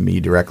reach out to me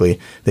directly.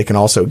 They can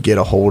also get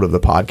a hold of the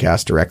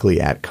podcast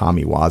directly at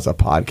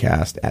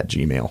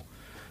kamiwazapodcast@gmail.com.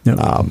 Yep.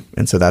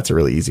 And so that's a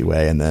really easy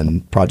way. And then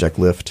Project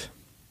Lift,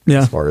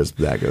 as far as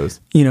that goes.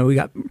 We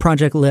got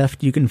Project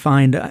Lift. You can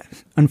find,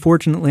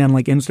 unfortunately, on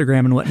like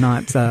Instagram and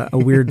whatnot, a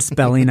weird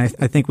spelling. I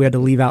think we had to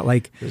leave out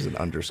there's an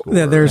underscore.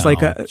 There's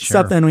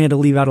something we had to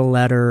leave out a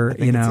letter.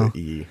 It's an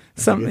E.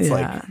 It's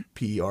like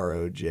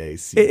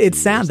PROJC. It's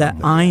sad that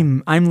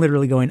I'm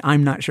literally going,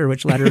 I'm not sure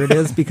which letter it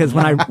is because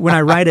when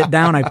I write it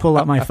down, I pull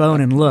out my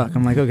phone and look.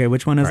 I'm like, okay,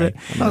 which one is it?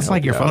 Well, it's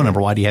like your phone number.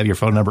 Why do you have your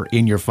phone number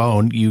in your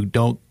phone? You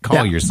don't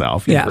call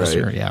yourself.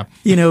 Sure.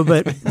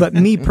 But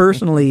me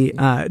personally,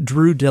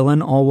 Drew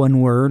Dillon, all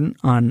one word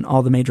on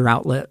all the major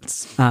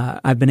outlets.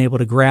 I've been able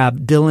to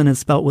grab. Dillon is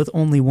spelt with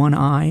only one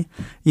I,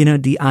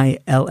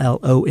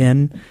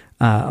 Dillon.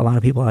 A lot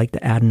of people like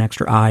to add an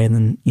extra I and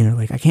then,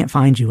 I can't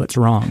find you. What's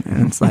wrong?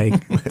 And it's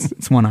like,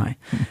 it's one I.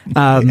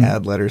 They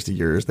add letters to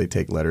yours. They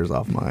take letters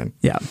off mine.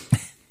 Yeah.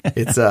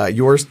 It's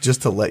yours,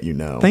 just to let you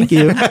know. Thank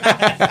you.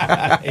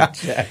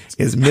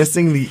 Is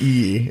missing the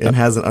E and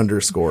has an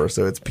underscore.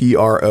 So it's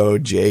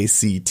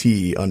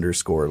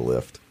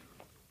PROJCT_lift.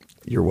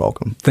 You're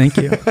welcome. Thank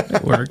you.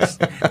 It works.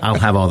 I'll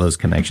have all those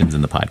connections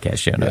in the podcast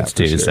show notes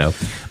too. Sure.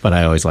 But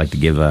I always like to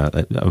give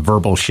a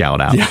verbal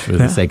shout out for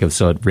the sake of,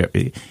 so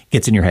it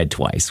gets in your head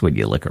twice when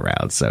you look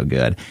around. So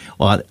good.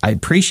 Well, I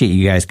appreciate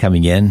you guys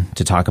coming in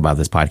to talk about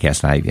this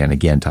podcast. And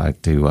again,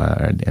 talk to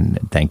and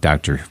thank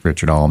Dr.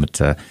 Richard Alm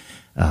at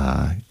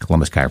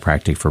Columbus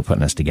Chiropractic for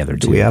putting us together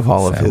too. Do we have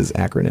all of his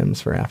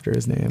acronyms for after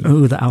his name?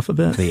 Ooh, the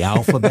alphabet. The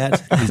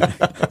alphabet.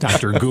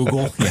 Dr.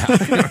 Google. Yeah.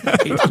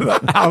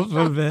 The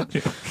alphabet.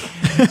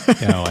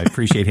 I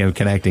appreciate him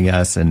connecting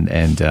us,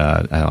 and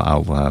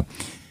I'll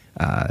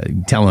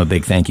tell him a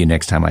big thank you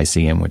next time I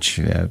see him, which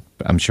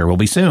I'm sure will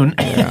be soon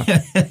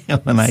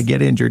when I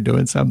get injured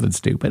doing something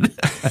stupid.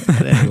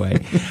 But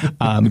anyway,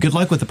 good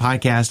luck with the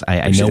podcast.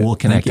 I know we'll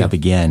connect up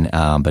again,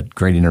 but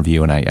great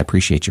interview, and I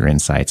appreciate your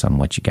insights on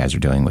what you guys are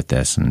doing with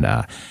this, and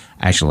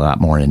actually a lot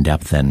more in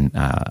depth than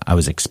I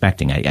was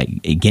expecting.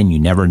 Again, you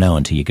never know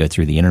until you go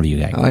through the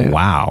interview.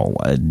 Wow.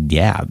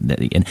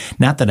 And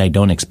not that I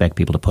don't expect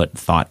people to put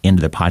thought into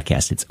their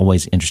podcast. It's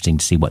always interesting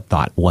to see what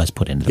thought was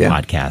put into the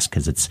podcast,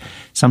 because it's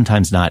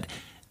sometimes not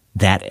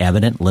that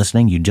evident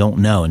listening. You don't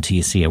know until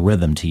you see a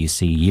rhythm, till you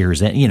see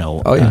years,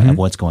 of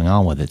what's going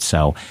on with it.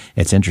 So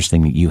it's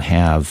interesting that you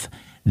have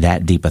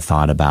that deep a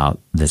thought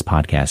about this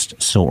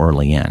podcast so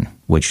early in,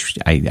 which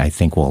I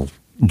think will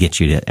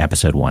get you to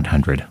episode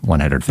 100,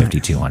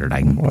 150, 200.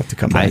 We'll have to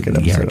come back at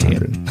episode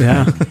 100.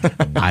 Yeah.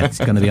 It's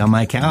going to be on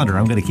my calendar.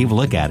 I'm going to keep a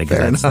look at it,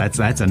 because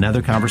that's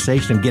another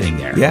conversation of getting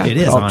there. Yeah, it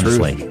is,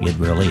 honestly. True. It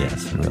really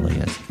is. It really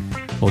is.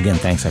 Well, again,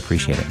 thanks. I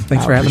appreciate it.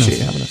 Thanks for having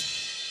us.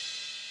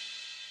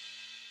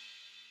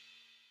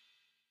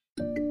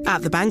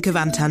 At the Bank of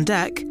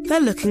Antandek, they're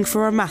looking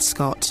for a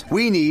mascot.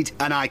 We need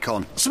an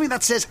icon. Something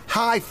that says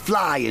high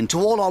flying to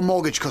all our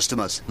mortgage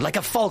customers. Like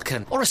a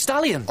falcon or a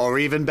stallion. Or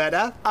even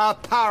better, a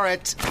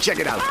parrot. Check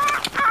it out.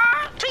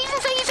 Trees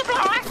and seas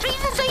apply.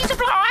 Trees and seas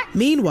apply.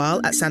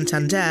 Meanwhile, at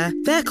Santander,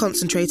 they're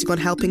concentrating on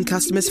helping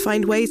customers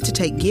find ways to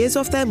take years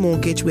off their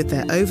mortgage with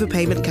their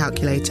overpayment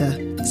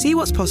calculator. See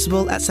what's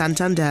possible at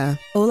Santander.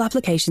 All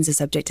applications are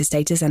subject to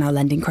status and our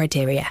lending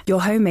criteria.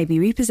 Your home may be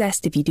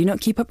repossessed if you do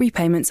not keep up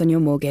repayments on your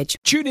mortgage.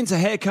 Tune into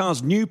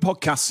Haycar's new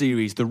podcast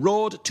series, The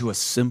Road to a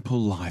Simple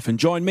Life, and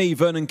join me,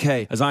 Vernon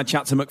Kay, as I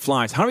chat to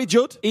McFly's Harry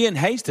Judd, Ian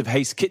Haste of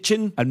Haste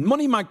Kitchen, and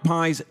Money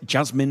Magpie's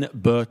Jasmine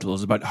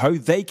Birtles about how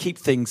they keep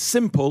things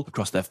simple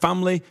across their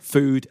family,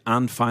 food,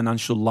 and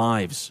financial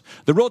lives.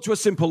 The Road to a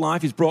Simple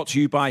Life is brought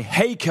to you by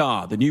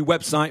Haycar, the new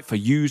website for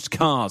used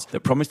cars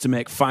that promise to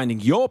make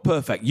finding your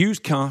perfect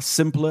used car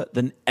simpler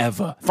than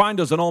ever. Find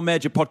us on all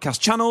major podcast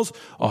channels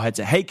or head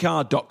to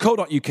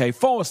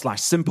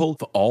haycar.co.uk/simple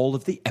for all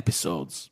of the episodes.